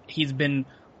 and he's been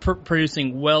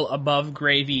producing well above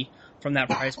gravy from that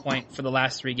price point for the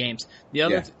last 3 games. The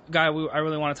other guy I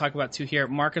really want to talk about too here,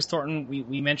 Marcus Thornton,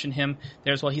 we mentioned him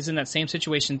there as well. He's in that same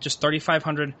situation, just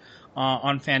 3,500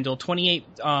 on FanDuel,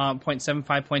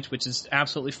 28.75 points, which is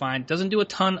absolutely fine. Doesn't do a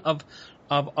ton of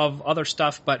other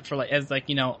stuff, but for on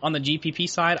the GPP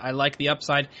side, I like the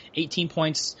upside. 18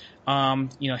 points,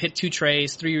 hit 2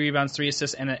 trays, 3 rebounds, 3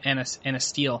 assists, and a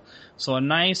steal. So a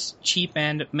nice cheap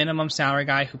end minimum salary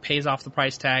guy who pays off the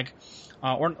price tag,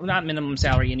 or not minimum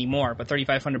salary anymore, but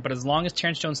 3,500. But as long as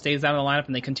Terrence Jones stays out of the lineup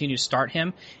and they continue to start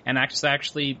him, and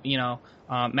actually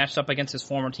matched up against his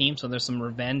former team, so there's some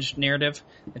revenge narrative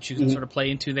that you can sort of play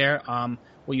into there.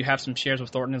 Will you have some shares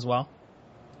with Thornton as well?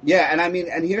 Yeah,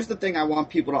 and here's the thing I want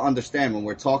people to understand when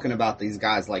we're talking about these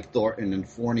guys like Thornton and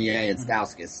Fournier and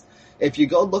Stauskas. If you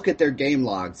go look at their game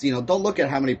logs, don't look at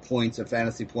how many points or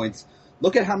fantasy points.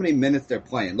 Look at how many minutes they're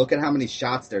playing. Look at how many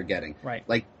shots they're getting. Right.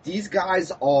 Like, these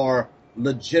guys are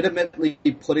legitimately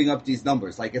putting up these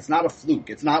numbers. Like, it's not a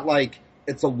fluke. It's not like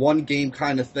it's a one-game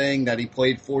kind of thing that he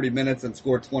played 40 minutes and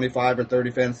scored 25 or 30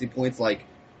 fantasy points. Like,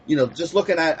 just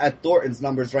looking at Thornton's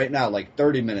numbers right now, like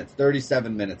 30 minutes,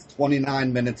 37 minutes,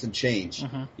 29 minutes and change,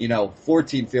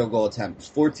 14 field goal attempts,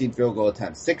 14 field goal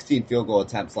attempts, 16 field goal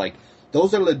attempts. Like,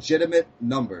 those are legitimate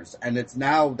numbers, and it's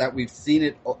now that we've seen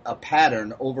it a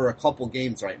pattern over a couple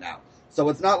games right now. So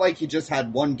it's not like he just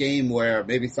had one game where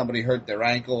maybe somebody hurt their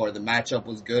ankle or the matchup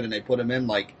was good and they put him in.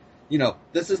 Like,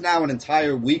 this is now an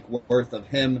entire week worth of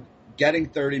him getting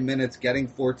 30 minutes, getting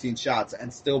 14 shots,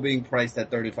 and still being priced at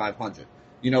 3,500.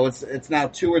 It's now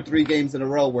 2 or 3 games in a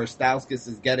row where Stauskas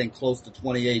is getting close to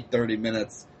 28, 30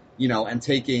 minutes, and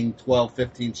taking 12,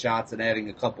 15 shots and adding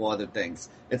a couple other things.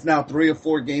 It's now 3 or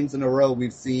 4 games in a row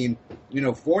we've seen,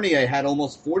 Fournier had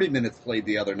almost 40 minutes played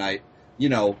the other night,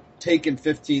 taking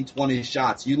 15, 20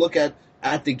 shots. You look at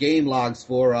the game logs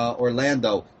for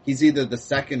Orlando, he's either the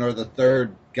second or the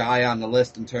third guy on the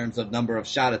list in terms of number of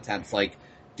shot attempts. Like,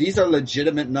 these are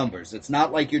legitimate numbers. It's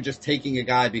not like you're just taking a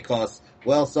guy because,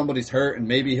 well, somebody's hurt and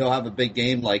maybe he'll have a big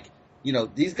game. Like,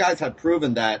 these guys have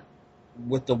proven that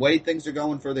with the way things are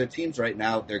going for their teams right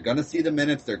now, they're going to see the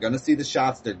minutes, they're going to see the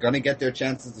shots, they're going to get their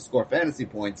chances to score fantasy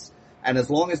points. And as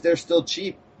long as they're still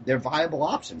cheap, they're viable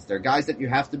options. They're guys that you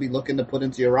have to be looking to put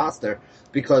into your roster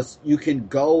because you can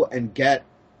go and get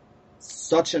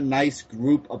such a nice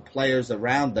group of players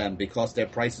around them because their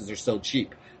prices are so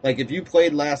cheap. Like, if you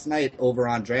played last night over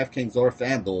on DraftKings or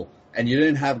FanDuel and you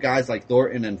didn't have guys like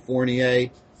Thornton and Fournier,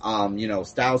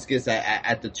 Stauskas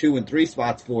at the 2 and 3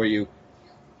 spots for you,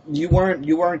 you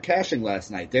weren't cashing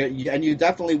last night. And you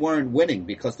definitely weren't winning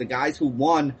because the guys who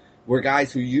won were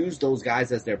guys who used those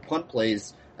guys as their punt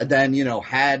plays and then,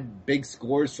 had big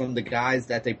scores from the guys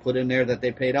that they put in there that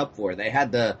they paid up for. They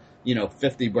had the,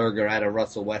 50 burger out of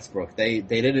Russell Westbrook. They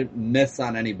didn't miss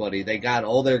on anybody. They got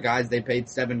all their guys they paid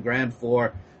 $7,000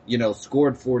 for,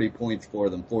 scored 40 points for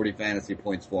them, 40 fantasy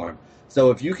points for them. So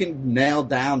if you can nail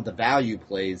down the value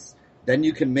plays, then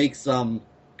you can make some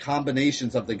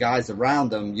combinations of the guys around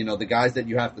them, the guys that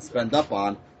you have to spend up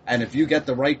on. And if you get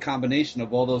the right combination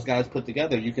of all those guys put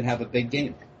together, you can have a big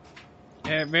game.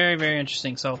 Yeah, very, very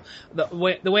interesting. So the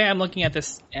way I'm looking at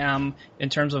this in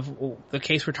terms of the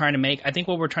case we're trying to make, I think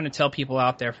what we're trying to tell people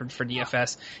out there for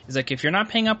DFS is like if you're not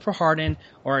paying up for Harden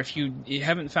or if you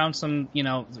haven't found some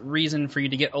reason for you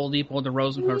to get Oladipo or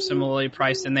DeRozan who are similarly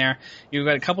priced in there, you've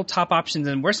got a couple top options,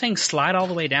 and we're saying slide all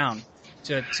the way down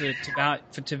to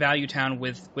Value Town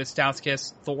with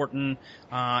Stauskas, Thornton,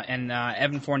 and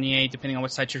Evan Fournier, depending on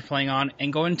what site you're playing on,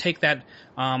 and go and take that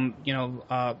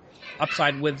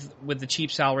upside with the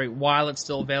cheap salary while it's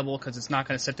still available because it's not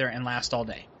going to sit there and last all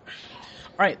day.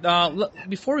 All right,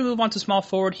 before we move on to small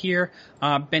forward here,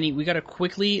 Benny, we got to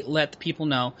quickly let the people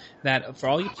know that for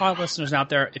all you pod listeners out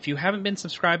there, if you haven't been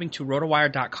subscribing to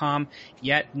rotowire.com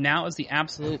yet, now is the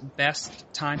absolute best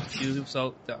time to do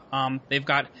so. They've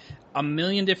got a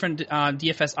million different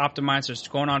DFS optimizers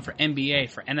going on for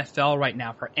NBA, for NFL right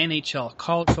now, for NHL,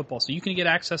 college football. So you can get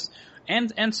access,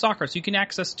 and soccer. So you can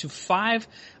access to 5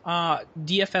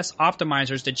 DFS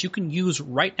optimizers that you can use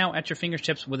right now at your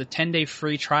fingertips with a 10-day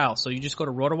free trial. So you just go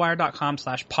to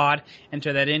rotowire.com/pod,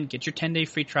 enter that in, get your 10-day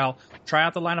free trial, try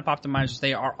out the lineup optimizers.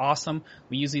 They are awesome.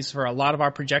 We use these for a lot of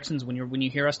our projections. When you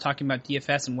hear us talking about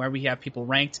DFS and where we have people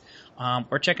ranked,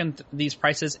 we're checking these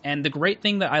prices. And the great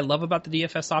thing that I love about the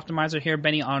DFS optimizer here,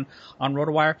 Benny, on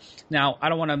RotoWire. Now, I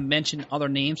don't want to mention other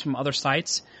names from other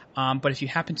sites, but if you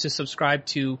happen to subscribe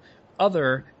to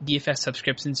other DFS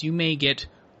subscriptions, you may get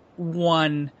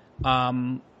one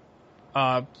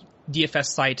DFS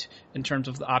site in terms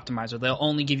of the optimizer. They'll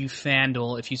only give you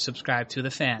FanDuel if you subscribe to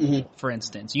the Fan, for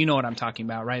instance. You know what I'm talking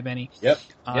about, right, Benny? Yep.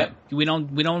 We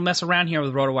don't mess around here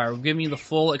with RotoWire. We're giving you the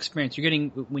full experience. You're getting,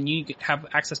 when you have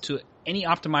access to any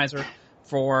optimizer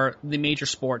for the major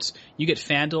sports, you get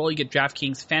FanDuel, you get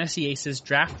DraftKings, Fantasy Aces,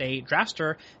 Draft Day,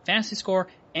 Draftster, Fantasy Score,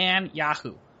 and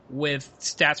Yahoo, with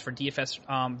stats for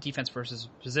DFS, defense versus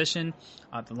position,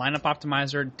 the lineup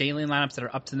optimizer, daily lineups that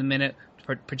are up to the minute,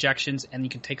 projections, and you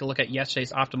can take a look at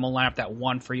yesterday's optimal lineup that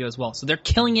won for you as well. So they're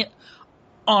killing it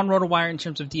on RotoWire in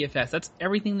terms of DFS. That's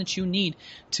everything that you need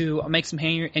to make some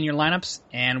hay in your lineups,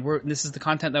 and this is the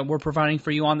content that we're providing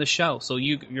for you on the show. So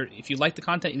if you like the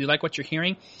content, you like what you're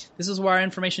hearing, this is where our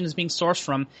information is being sourced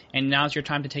from, and now's your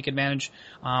time to take advantage.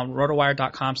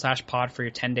 RotoWire.com/pod for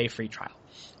your 10-day free trial.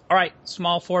 All right,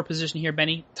 small forward position here,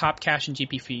 Benny. Top cash and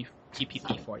GPP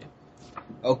for you.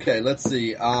 Okay, let's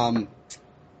see.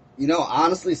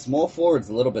 Honestly, small forward's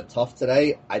a little bit tough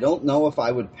today. I don't know if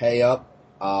I would pay up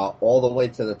all the way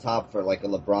to the top for like a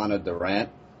LeBron or Durant.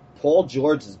 Paul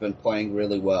George has been playing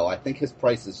really well. I think his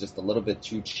price is just a little bit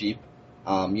too cheap.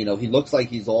 He looks like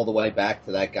he's all the way back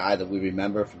to that guy that we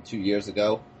remember from 2 years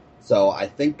ago. So I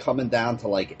think coming down to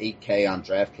like 8K on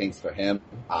DraftKings for him,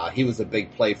 he was a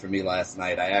big play for me last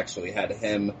night. I actually had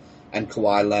him and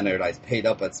Kawhi Leonard. I paid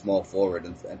up at small forward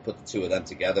and put the two of them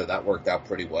together. That worked out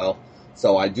pretty well.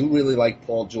 So I do really like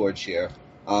Paul George here.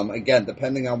 Again,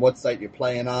 depending on what site you're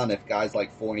playing on, if guys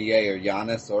like Fournier or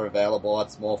Giannis are available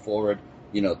at small forward,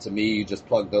 to me, you just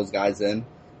plug those guys in.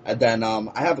 And then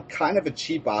I have a kind of a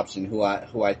cheap option who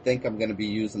I think I'm going to be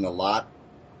using a lot.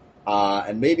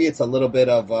 And maybe it's a little bit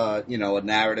of a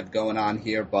narrative going on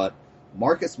here, but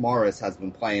Marcus Morris has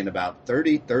been playing about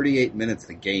 38 minutes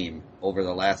a game over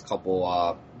the last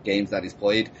couple games that he's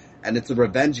played. And it's a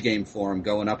revenge game for him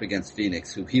going up against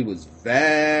Phoenix, who he was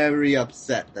very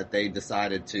upset that they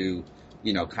decided to,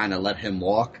 kind of let him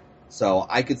walk. So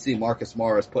I could see Marcus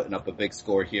Morris putting up a big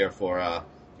score here for, a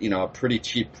pretty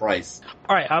cheap price.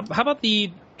 All right. How about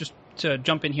just to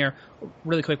jump in here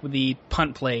really quick with the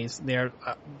punt plays? They're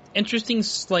interesting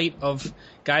slate of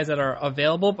guys that are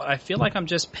available, but I feel like I'm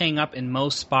just paying up in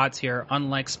most spots here,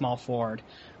 unlike small forward.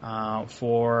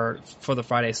 For the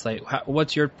Friday slate.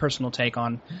 What's your personal take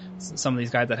on some of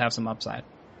these guys that have some upside?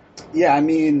 Yeah, I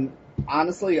mean,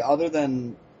 honestly, other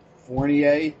than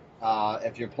Fournier,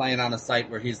 if you're playing on a site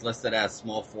where he's listed as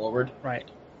small forward, right?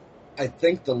 I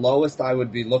think the lowest I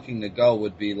would be looking to go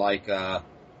would be like,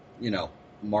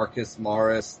 Marcus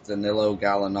Morris, Danilo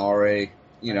Gallinari.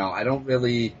 I don't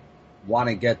really want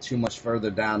to get too much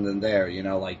further down than there.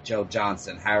 Like Joe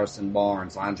Johnson, Harrison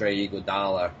Barnes, Andre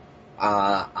Iguodala.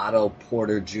 Otto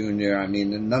Porter Jr. I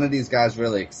mean, none of these guys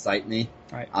really excite me.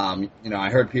 Right. I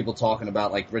heard people talking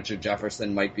about like Richard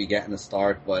Jefferson might be getting a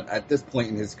start, but at this point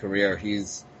in his career,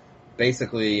 he's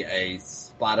basically a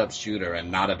spot-up shooter and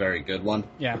not a very good one.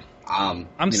 Yeah.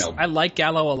 I like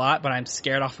Gallo a lot, but I'm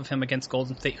scared off of him against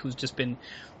Golden State, who's just been,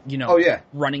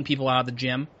 running people out of the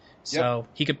gym. So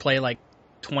he could play like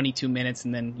 22 minutes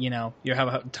and then, you have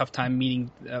a tough time meeting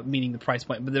the price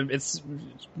point. But it's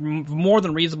more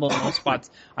than reasonable in most spots.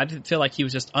 I feel like he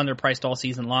was just underpriced all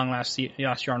season long last year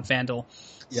on FanDuel,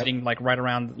 sitting like right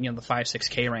around, the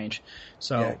 5-6K range.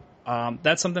 So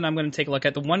that's something I'm going to take a look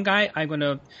at. The one guy I'm going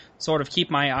to sort of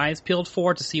keep my eyes peeled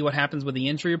for to see what happens with the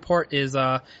injury report is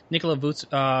Nikola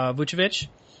Vucevic.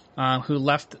 Who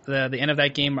left the end of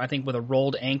that game, I think, with a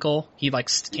rolled ankle. He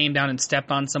came down and stepped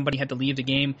on somebody, had to leave the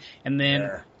game, and then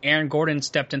Aaron Gordon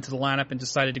stepped into the lineup and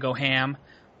decided to go ham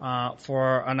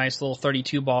for a nice little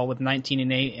 32 ball with 19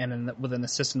 and 8 and with an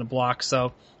assist and a block.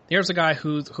 So there's a guy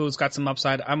who's got some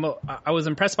upside. I was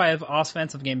impressed by his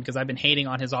offensive game because I've been hating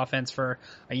on his offense for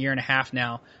a year and a half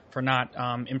now for not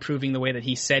improving the way that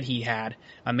he said he had.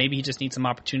 Maybe he just needs some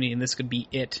opportunity, and this could be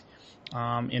it.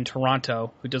 In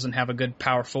Toronto, who doesn't have a good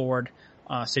power forward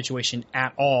situation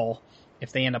at all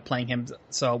if they end up playing him.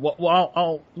 So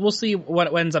we'll see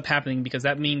what ends up happening, because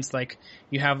that means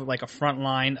you have a front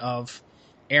line of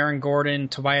Aaron Gordon,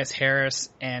 Tobias Harris,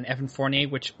 and Evan Fournier,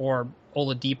 or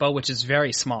Oladipo, which is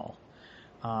very small.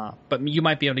 But you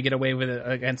might be able to get away with it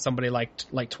against somebody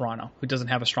like Toronto, who doesn't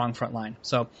have a strong front line.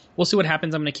 So we'll see what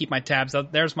happens. I'm going to keep my tabs.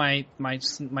 There's my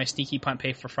sneaky punt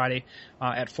pay for Friday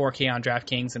at 4K on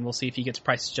DraftKings, and we'll see if he gets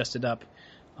price adjusted up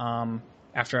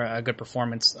after a good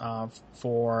performance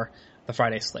for the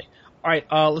Friday slate. All right,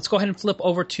 let's go ahead and flip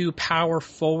over to power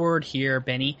forward here,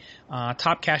 Benny.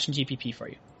 Top cash and GPP for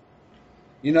you.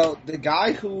 The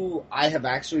guy who I have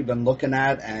actually been looking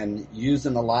at and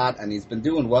using a lot, and he's been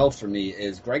doing well for me,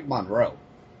 is Greg Monroe.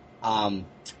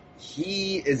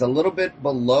 He is a little bit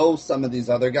below some of these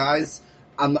other guys.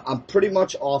 I'm pretty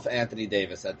much off Anthony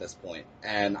Davis at this point,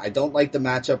 and I don't like the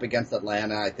matchup against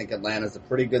Atlanta. I think Atlanta's a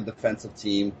pretty good defensive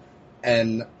team,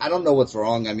 and I don't know what's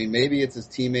wrong. I mean, maybe it's his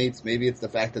teammates, maybe it's the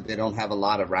fact that they don't have a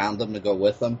lot around him to go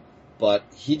with him, but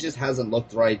he just hasn't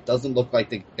looked right. Doesn't look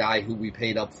like the guy who we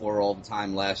paid up for all the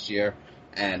time last year,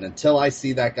 and until I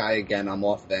see that guy again, I'm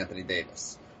off of Anthony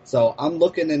Davis. So I'm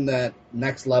looking in that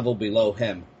next level below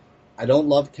him. I don't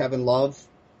love Kevin Love.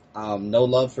 No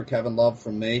love for Kevin Love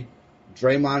from me.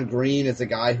 Draymond Green is a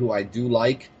guy who I do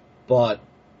like, but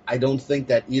I don't think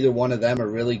that either one of them are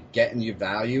really getting you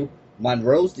value.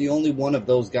 Monroe's the only one of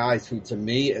those guys who, to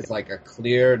me, is like a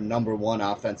clear number one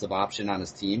offensive option on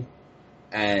his team,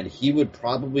 and he would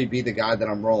probably be the guy that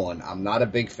I'm rolling. I'm not a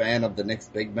big fan of the Knicks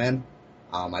big men.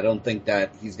 I don't think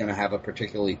that he's going to have a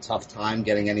particularly tough time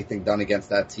getting anything done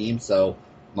against that team, so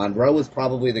Monroe is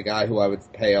probably the guy who I would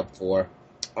pay up for.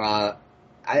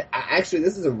 I actually,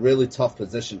 this is a really tough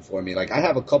position for me. Like, I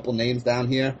have a couple names down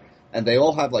here, and they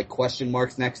all have, like, question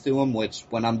marks next to them, which,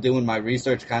 when I'm doing my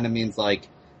research, kind of means, like,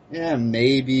 yeah,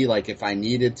 maybe, like, if I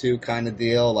needed to kind of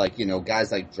deal. Like, you know,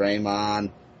 guys like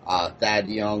Draymond, Thad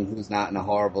Young, who's not in a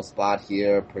horrible spot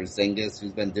here, Porzingis,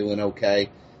 who's been doing okay.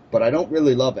 But I don't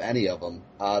really love any of them.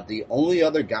 The only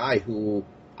other guy who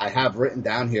I have written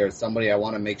down here as somebody I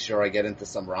want to make sure I get into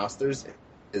some rosters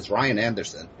is Ryan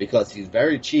Anderson, because he's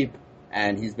very cheap,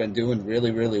 and he's been doing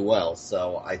really, really well.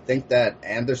 So I think that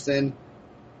Anderson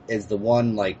is the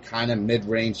one, like, kind of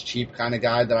mid-range cheap kind of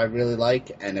guy that I really like.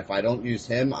 And if I don't use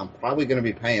him, I'm probably going to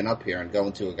be paying up here and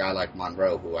going to a guy like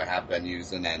Monroe, who I have been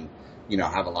using and, you know,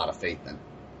 have a lot of faith in.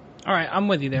 All right, I'm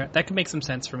with you there. That could make some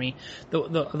sense for me.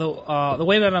 The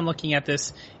way that I'm looking at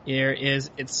this here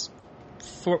is it's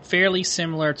fairly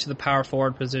similar to the power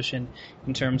forward position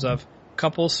in terms of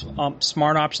couple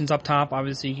smart options up top.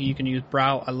 Obviously, you can use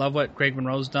Brow. I love what Greg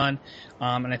Monroe's done,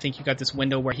 and I think you got this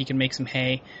window where he can make some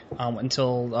hay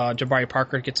until Jabari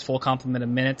Parker gets full complement of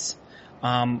minutes.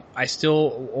 I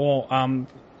still am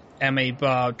a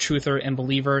truther and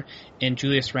believer in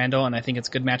Julius Randle, and I think it's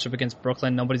a good matchup against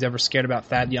Brooklyn. Nobody's ever scared about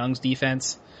Thad Young's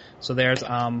defense. So there's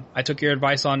I took your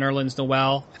advice on Nerlens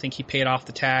Noel. I think he paid off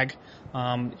the tag.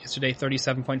 Yesterday,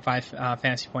 37.5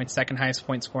 fantasy points, second highest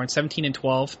point scorer, 17 and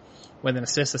 12 with an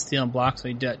assist, a steal, and block. So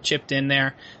he chipped in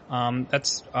there.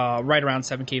 That's right around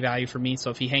 7K value for me. So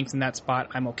if he hangs in that spot,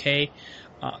 I'm okay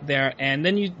there. And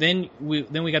then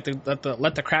we got to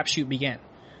let the crapshoot begin.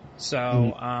 So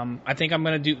I think I'm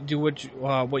going to do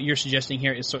what you're suggesting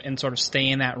here is and sort of stay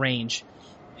in that range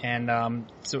and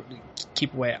so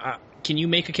keep away. Can you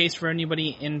make a case for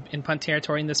anybody in punt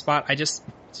territory in this spot? It's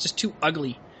just too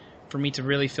ugly for me to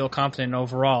really feel confident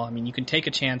overall. I mean, you can take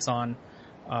a chance on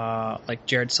like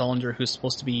Jared Sullinger, who's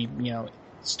supposed to be, you know,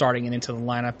 starting and into the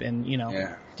lineup, and you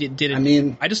know, did it. I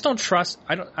mean, I just don't trust.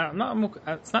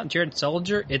 It's not Jared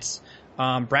Sullinger. It's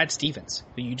Brad Stevens,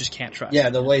 who you just can't trust. Yeah,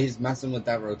 the way he's messing with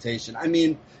that rotation. I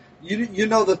mean, you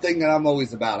know the thing that I'm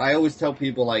always about. I always tell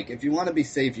people, like, if you want to be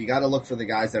safe, you got to look for the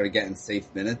guys that are getting safe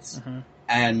minutes. Mm-hmm.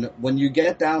 And when you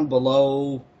get down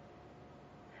below,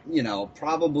 you know,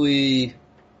 probably.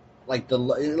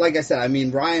 Like I said, I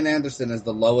mean, Ryan Anderson is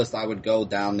the lowest I would go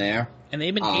down there. And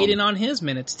they've been hating on his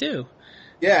minutes too.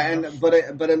 Yeah, but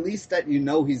at least that you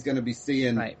know he's going to be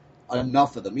seeing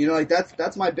enough of them. You know, like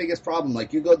that's my biggest problem.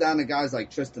 Like, you go down to guys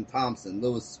like Tristan Thompson,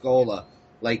 Louis Scola.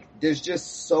 Like, there's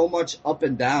just so much up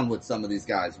and down with some of these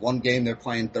guys. One game they're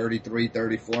playing 33,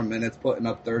 34 minutes, putting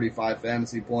up 35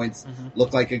 fantasy points. Mm-hmm.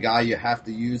 Look like a guy you have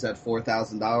to use at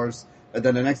 $4,000. And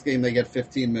then the next game they get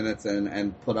 15 minutes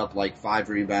and put up like 5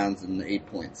 rebounds and 8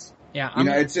 points. Yeah, you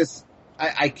know, it's just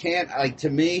I can't, like, to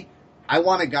me, I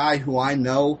want a guy who I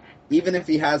know, even if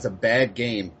he has a bad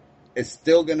game, is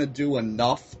still going to do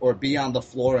enough or be on the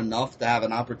floor enough to have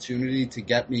an opportunity to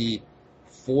get me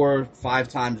 4 or 5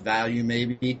 times value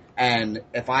maybe. And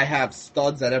if I have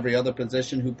studs at every other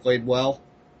position who played well,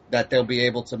 that they'll be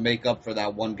able to make up for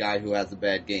that one guy who has a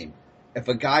bad game. If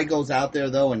a guy goes out there,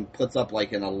 though, and puts up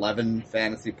like an 11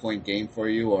 fantasy point game for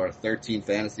you or a 13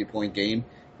 fantasy point game,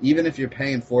 even if you're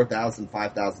paying $4,000,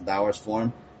 $5,000 for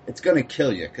him, it's going to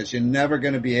kill you because you're never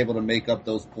going to be able to make up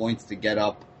those points to get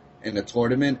up in the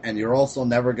tournament, and you're also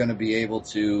never going to be able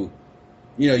to,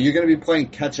 you know, you're going to be playing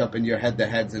catch-up in your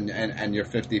head-to-heads and your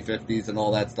 50-50s and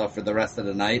all that stuff for the rest of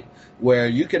the night, where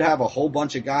you could have a whole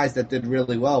bunch of guys that did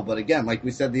really well. But again, like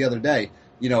we said the other day,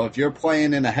 you know, if you're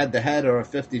playing in a head-to-head or a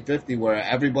 50-50 where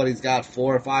everybody's got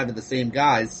 4 or 5 of the same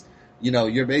guys, you know,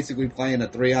 you're basically playing a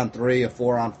 3-on-3, a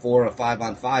 4-on-4, a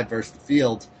 5-on-5 versus the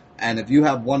field. And if you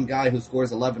have one guy who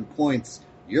scores 11 points,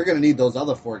 you're going to need those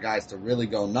other 4 guys to really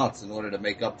go nuts in order to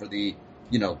make up for the,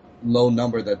 you know, low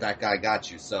number that guy got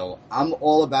you. So I'm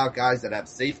all about guys that have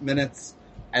safe minutes,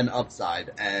 and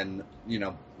upside. And, you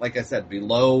know, like I said,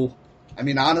 below, I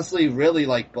mean, honestly, really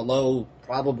like below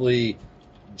probably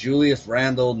Julius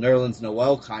Randle, Nerlens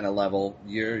Noel kind of level,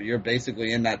 you're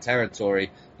basically in that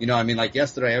territory. You know, I mean, like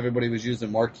yesterday, everybody was using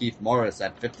Markieff Morris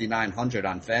at 5,900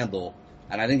 on FanDuel,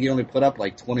 and I think he only put up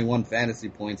like 21 fantasy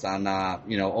points on,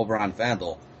 over on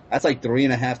FanDuel. That's like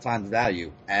 3.5 times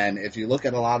value. And if you look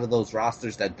at a lot of those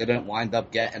rosters that didn't wind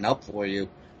up getting up for you,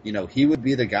 you know, he would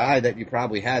be the guy that you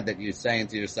probably had that you're saying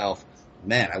to yourself,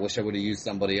 man, I wish I would have used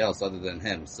somebody else other than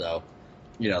him. So,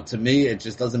 you know, to me, it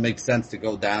just doesn't make sense to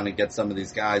go down and get some of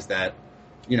these guys that,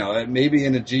 you know, maybe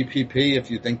in a GPP,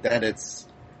 if you think that it's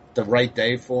the right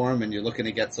day for him and you're looking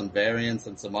to get some variance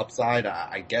and some upside,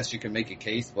 I guess you can make a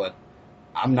case, but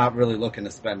I'm not really looking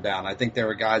to spend down. I think there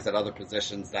are guys at other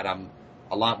positions that I'm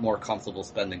a lot more comfortable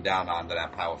spending down on than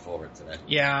at power forward today.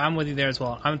 Yeah, I'm with you there as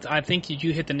well. I think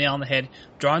you hit the nail on the head.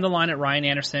 Drawing the line at Ryan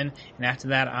Anderson, and after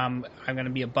that, I'm going to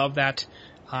be above that.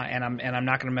 And I'm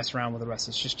not going to mess around with the rest.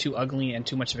 It's just too ugly and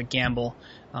too much of a gamble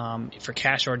for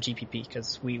cash or GPP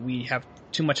because we have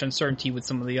too much uncertainty with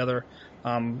some of the other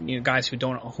guys who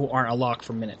aren't a lock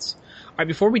for minutes. All right,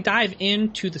 before we dive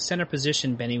into the center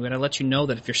position, Benny, we're going to let you know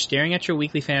that if you're staring at your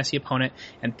weekly fantasy opponent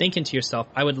and thinking to yourself,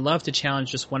 I would love to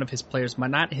challenge just one of his players, but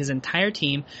not his entire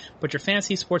team, but your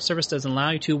fantasy sports service doesn't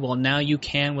allow you to, well, now you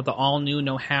can with the all-new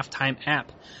No Halftime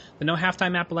app. The No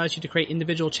Halftime app allows you to create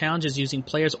individual challenges using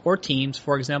players or teams.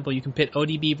 For example, you can pit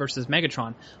ODB versus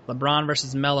Megatron, LeBron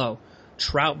versus Melo,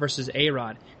 Trout versus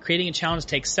A-Rod. Creating a challenge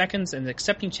takes seconds, and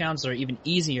accepting challenges are even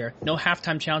easier. No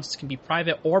Halftime challenges can be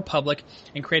private or public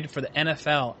and created for the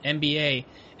NFL, NBA,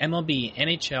 MLB,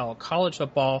 NHL, college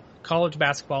football, college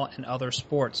basketball, and other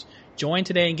sports. Join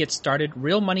today and get started.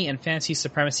 Real money and fantasy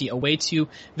supremacy awaits you.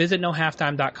 Visit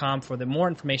nohalftime.com for the more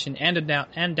information and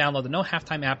download the No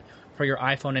Halftime app for your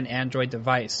iPhone and Android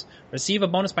device. Receive a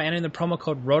bonus by entering the promo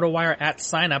code ROTOWIRE at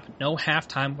signup. No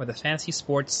Halftime, where the fantasy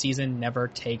sports season never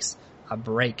takes a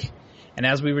break. And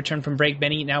as we return from break,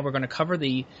 Benny, now we're going to cover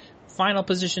the final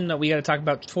position that we got to talk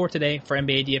about for today for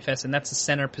NBA DFS, and that's the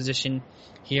center position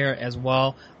here as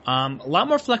well. A lot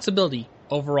more flexibility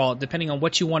overall, depending on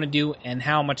what you want to do and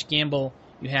how much Gamble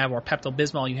you have or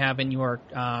Pepto-Bismol you have in your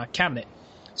cabinet.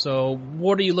 So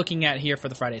what are you looking at here for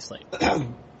the Friday slate?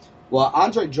 Well,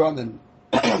 Andre Drummond,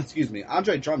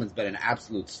 Andre Drummond's been an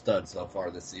absolute stud so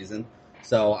far this season.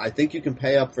 So I think you can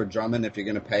pay up for Drummond if you're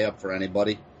going to pay up for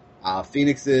anybody.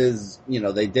 Phoenix is,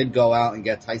 they did go out and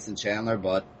get Tyson Chandler,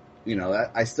 but,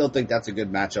 I still think that's a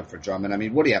good matchup for Drummond. I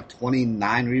mean, what do you have,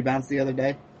 29 rebounds the other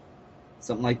day?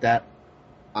 Something like that.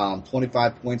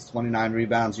 25 points, 29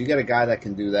 rebounds. You get a guy that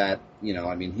can do that,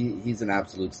 he's an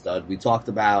absolute stud. We talked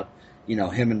about,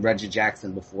 him and Reggie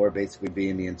Jackson before basically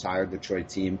being the entire Detroit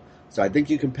team. So I think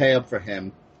you can pay up for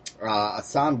him.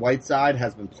 Hassan Whiteside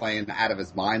has been playing out of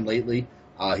his mind lately.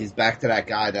 He's back to that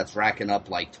guy that's racking up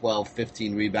like 12,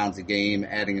 15 rebounds a game,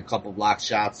 adding a couple block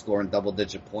shots, scoring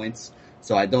double-digit points.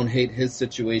 So I don't hate his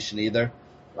situation either.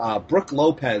 Brook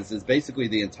Lopez is basically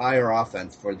the entire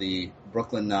offense for the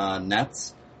Brooklyn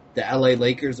Nets. The LA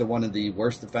Lakers are one of the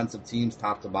worst defensive teams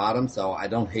top to bottom, so I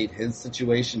don't hate his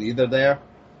situation either there.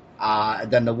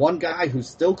 Then the one guy who's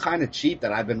still kind of cheap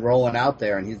that I've been rolling out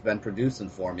there, and he's been producing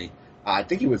for me, I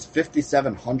think he was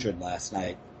 5,700 last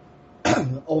night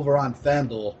over on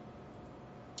FanDuel.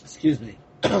 Excuse me.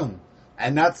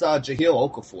 And that's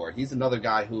Jahlil Okafor. He's another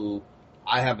guy who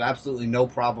I have absolutely no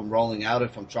problem rolling out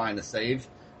if I'm trying to save.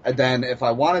 And then if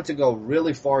I wanted to go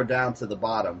really far down to the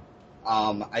bottom,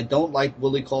 I don't like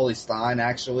Willie Cauley-Stein,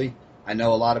 actually. I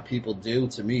know a lot of people do.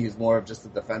 To me, he's more of just a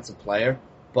defensive player.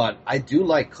 But I do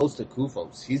like Costa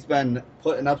Koufos. He's been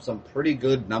putting up some pretty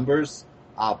good numbers,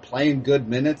 playing good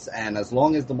minutes, and as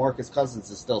long as DeMarcus Cousins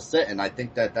is still sitting, I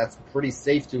think that's pretty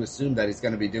safe to assume that he's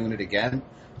going to be doing it again.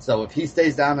 So if he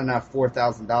stays down in that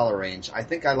 $4,000 range, I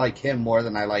think I like him more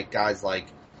than I like guys like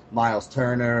Miles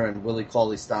Turner and Willie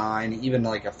Cauley-Stein, even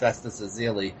like a Festus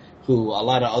Ezeli, who a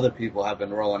lot of other people have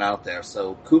been rolling out there.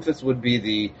 So Koufos would be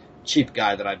the cheap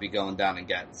guy that I'd be going down and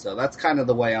getting. So that's kind of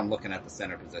the way I'm looking at the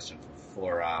center position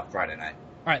for Friday night.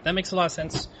 All right, that makes a lot of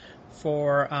sense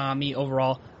for me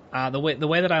overall. The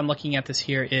way that I'm looking at this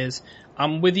here is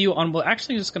I'm with you on. Well,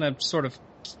 actually, just going to sort of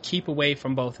keep away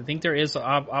from both. I think there is an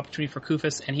opportunity for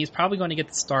Koufos, and he's probably going to get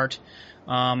the start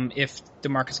if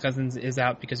DeMarcus Cousins is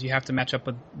out, because you have to match up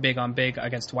with big on big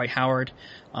against Dwight Howard.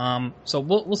 So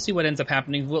we'll see what ends up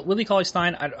happening. Willie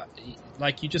Cauley-Stein,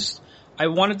 I I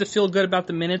wanted to feel good about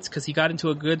the minutes because he got into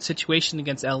a good situation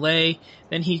against LA.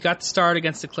 Then he got to start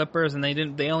against the Clippers, and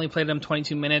they only played him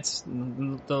 22 minutes.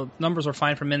 The numbers were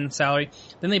fine for minimum salary.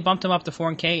 Then they bumped him up to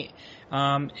 $4K,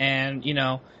 and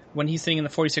when he's sitting in the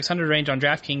 4,600 range on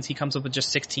DraftKings, he comes up with just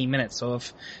 16 minutes. So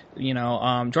if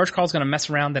George Karl's going to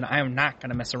mess around, then I am not going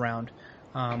to mess around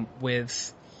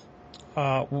with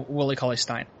Willie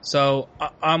Cauley-Stein. So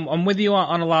I'm with you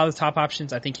on a lot of the top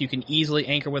options. I think you can easily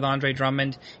anchor with Andre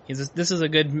Drummond. This is a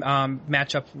good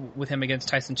matchup with him against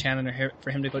Tyson Chandler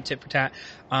for him to go tit for tat.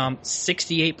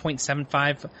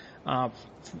 68.75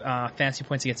 fantasy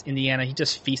points against Indiana. He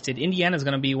just feasted. Indiana's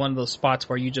going to be one of those spots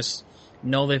where you just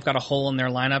know they've got a hole in their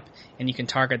lineup and you can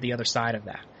target the other side of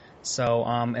that. So,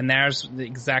 and there's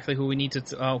exactly who we need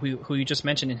to, who you just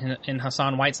mentioned in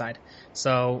Hassan Whiteside.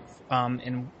 So,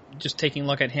 and just taking a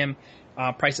look at him,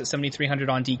 priced at 7,300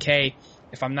 on DK.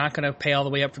 If I'm not going to pay all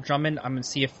the way up for Drummond, I'm going to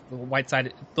see if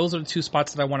Whiteside, those are the two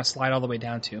spots that I want to slide all the way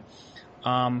down to.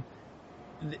 And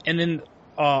then,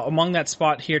 among that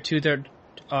spot here too, there,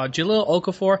 Jahlil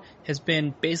Okafor has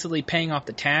been basically paying off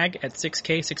the tag at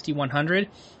 6K, 6,100,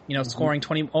 scoring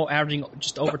averaging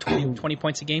just over 20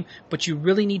 points a game. But you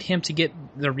really need him to get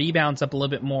the rebounds up a little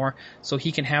bit more so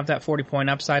he can have that 40-point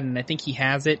upside. And I think he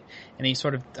has it. And he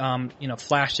sort of,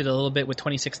 flashed it a little bit with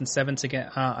 26 and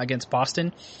 7s against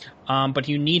Boston. But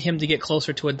you need him to get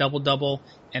closer to a double-double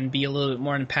and be a little bit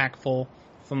more impactful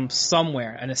from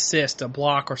somewhere, an assist, a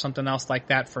block, or something else like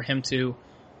that for him to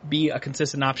be a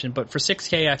consistent option. But for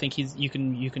 6K, I think you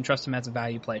can trust him as a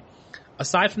value play.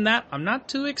 Aside from that, I'm not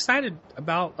too excited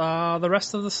about the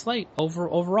rest of the slate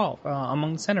overall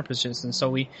among the center positions. And so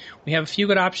we have a few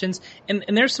good options, and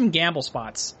there's some gamble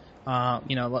spots.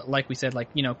 Like we said,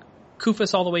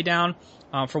 Kufus all the way down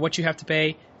for what you have to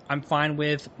pay. I'm fine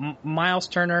with Miles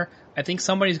Turner. I think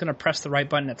somebody's going to press the right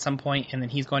button at some point, and then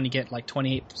he's going to get like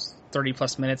 28, 30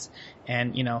 plus minutes.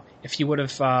 And if he would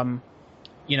have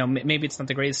maybe it's not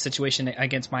the greatest situation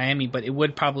against Miami, but it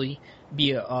would probably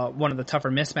be one of the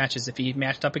tougher mismatches if he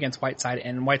matched up against Whiteside,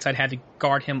 and Whiteside had to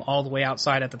guard him all the way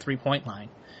outside at the 3-point line.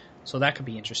 So that could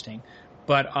be interesting.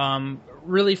 But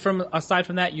really, aside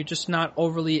from that, you're just not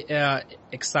overly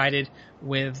excited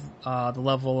with the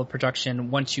level of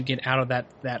production once you get out of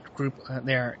that group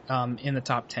there in the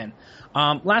top 10.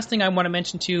 Last thing I want to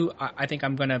mention too, I think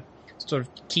I'm going to sort of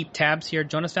keep tabs here.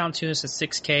 Jonas Valanciunas is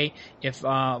 6K. If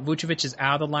Vucevic is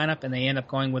out of the lineup and they end up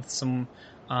going with some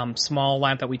small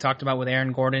lineup that we talked about with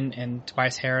Aaron Gordon and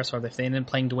Tobias Harris, or if they end up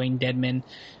playing Dwayne Dedmon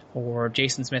or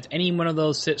Jason Smith, any one of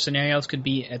those scenarios could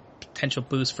be a potential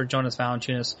boost for Jonas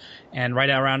Valanciunas. And right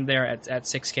around there at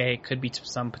 6K could be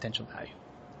some potential value.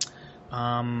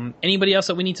 Anybody else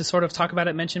that we need to sort of talk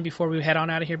about mention before we head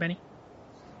on out of here, Benny?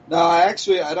 No, I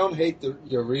don't hate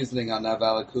your reasoning on that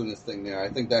Valanciunas thing there. I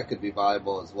think that could be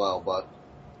viable as well. But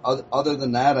other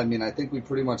than that, I think we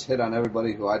pretty much hit on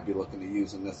everybody who I'd be looking to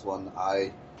use in this one.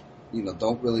 I,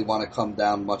 don't really want to come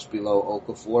down much below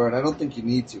Okafor, and I don't think you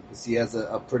need to because he has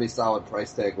a pretty solid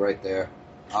price tag right there.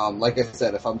 Like I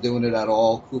said, if I'm doing it at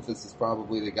all, Kufus is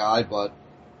probably the guy, but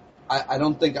I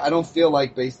don't feel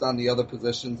like based on the other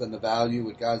positions and the value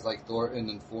with guys like Thornton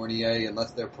and Fournier,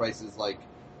 unless their prices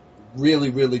really,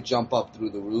 really jump up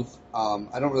through the roof.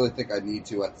 I don't really think I need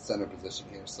to at the center position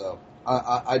here, so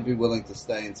I'd be willing to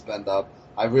stay and spend up.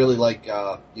 I really like,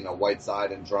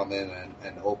 Whiteside and Drummond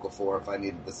and Okafor if I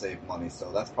needed to save money,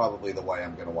 so that's probably the way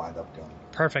I'm going to wind up going.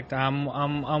 Perfect.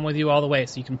 I'm with you all the way,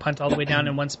 so you can punt all the way down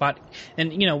in one spot.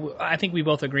 And, I think we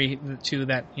both agree, too,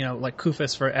 that, like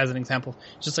Kufus, as an example,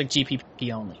 just like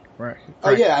GPP only. Right?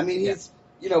 Oh, yeah, he's,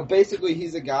 basically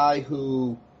he's a guy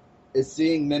who is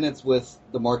seeing minutes with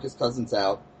DeMarcus Cousins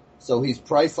out. So he's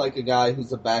priced like a guy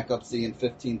who's a backup seeing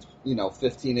 15,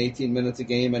 18 minutes a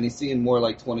game, and he's seeing more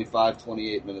like 25,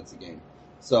 28 minutes a game.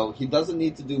 So he doesn't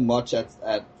need to do much at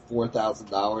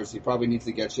 $4,000. He probably needs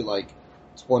to get you like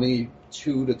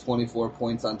 22 to 24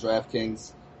 points on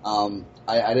DraftKings.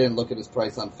 I didn't look at his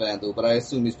price on FanDuel, but I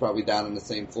assume he's probably down in the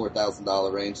same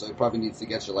 $4,000 range, so he probably needs to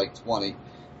get you like 20.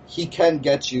 He can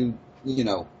get you,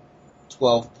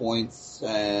 12 points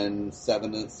and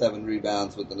seven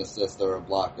rebounds with an assist or a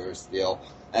block or a steal,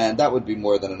 and that would be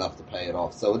more than enough to pay it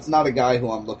off. So it's not a guy who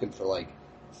I'm looking for like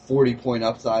 40-point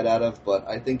upside out of, but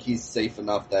I think he's safe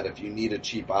enough that if you need a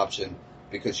cheap option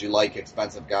because you like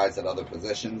expensive guys at other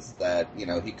positions, that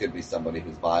he could be somebody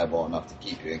who's viable enough to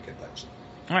keep you in contention.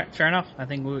 All right, fair enough. I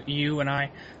think you and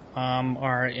I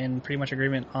are in pretty much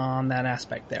agreement on that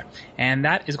aspect there. And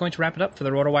that is going to wrap it up for the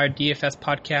RotoWire DFS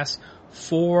podcast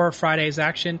for Friday's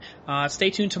action. Stay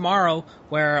tuned tomorrow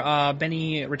where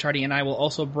Benny Ricciardi and I will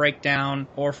also break down,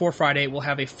 or for Friday, we'll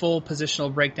have a full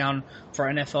positional breakdown for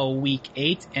NFL Week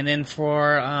 8. And then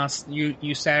for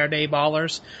you Saturday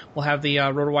ballers, we'll have the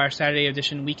RotoWire Saturday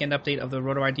edition weekend update of the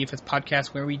RotoWire Defense podcast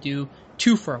where we do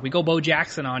twofer. We go Bo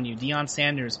Jackson on you, Deion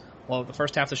Sanders. Well, the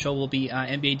first half of the show will be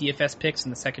NBA DFS picks,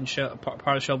 and the second part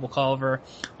of the show will call over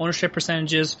ownership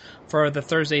percentages for the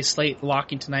Thursday slate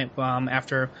locking tonight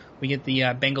after we get the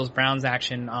Bengals-Browns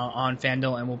action on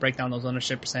FanDuel, and we'll break down those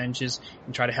ownership percentages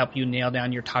and try to help you nail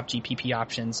down your top GPP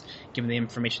options given the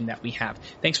information that we have.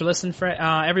 Thanks for listening,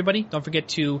 everybody. Don't forget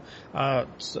to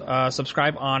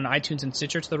subscribe on iTunes and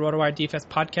Stitcher to the RotoWire DFS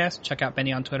podcast. Check out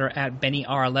Benny on Twitter at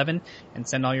BennyR11, and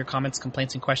send all your comments,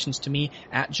 complaints, and questions to me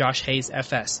at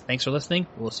JoshHayesFS. Thanks for listening.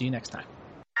 We'll see you next time.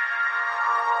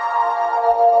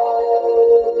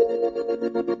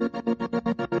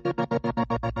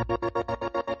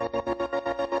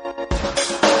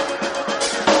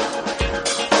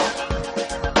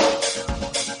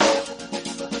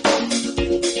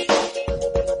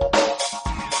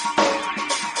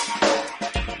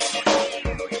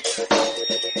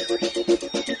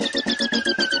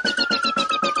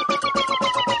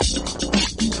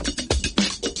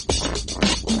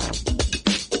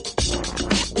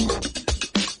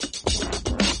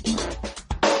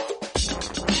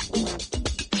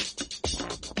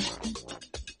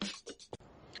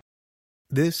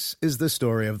 This is the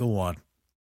story of the one.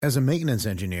 As a maintenance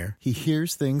engineer, he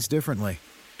hears things differently.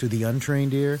 To the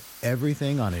untrained ear,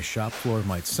 everything on his shop floor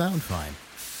might sound fine,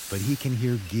 but he can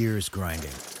hear gears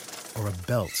grinding or a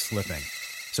belt slipping.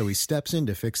 So he steps in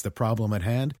to fix the problem at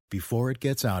hand before it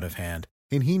gets out of hand.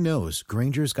 And he knows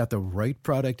Grainger's got the right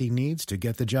product he needs to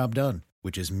get the job done,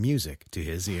 which is music to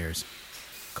his ears.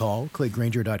 Call, click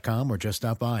Grainger.com, or just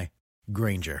stop by.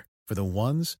 Grainger, for the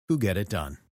ones who get it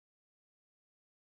done.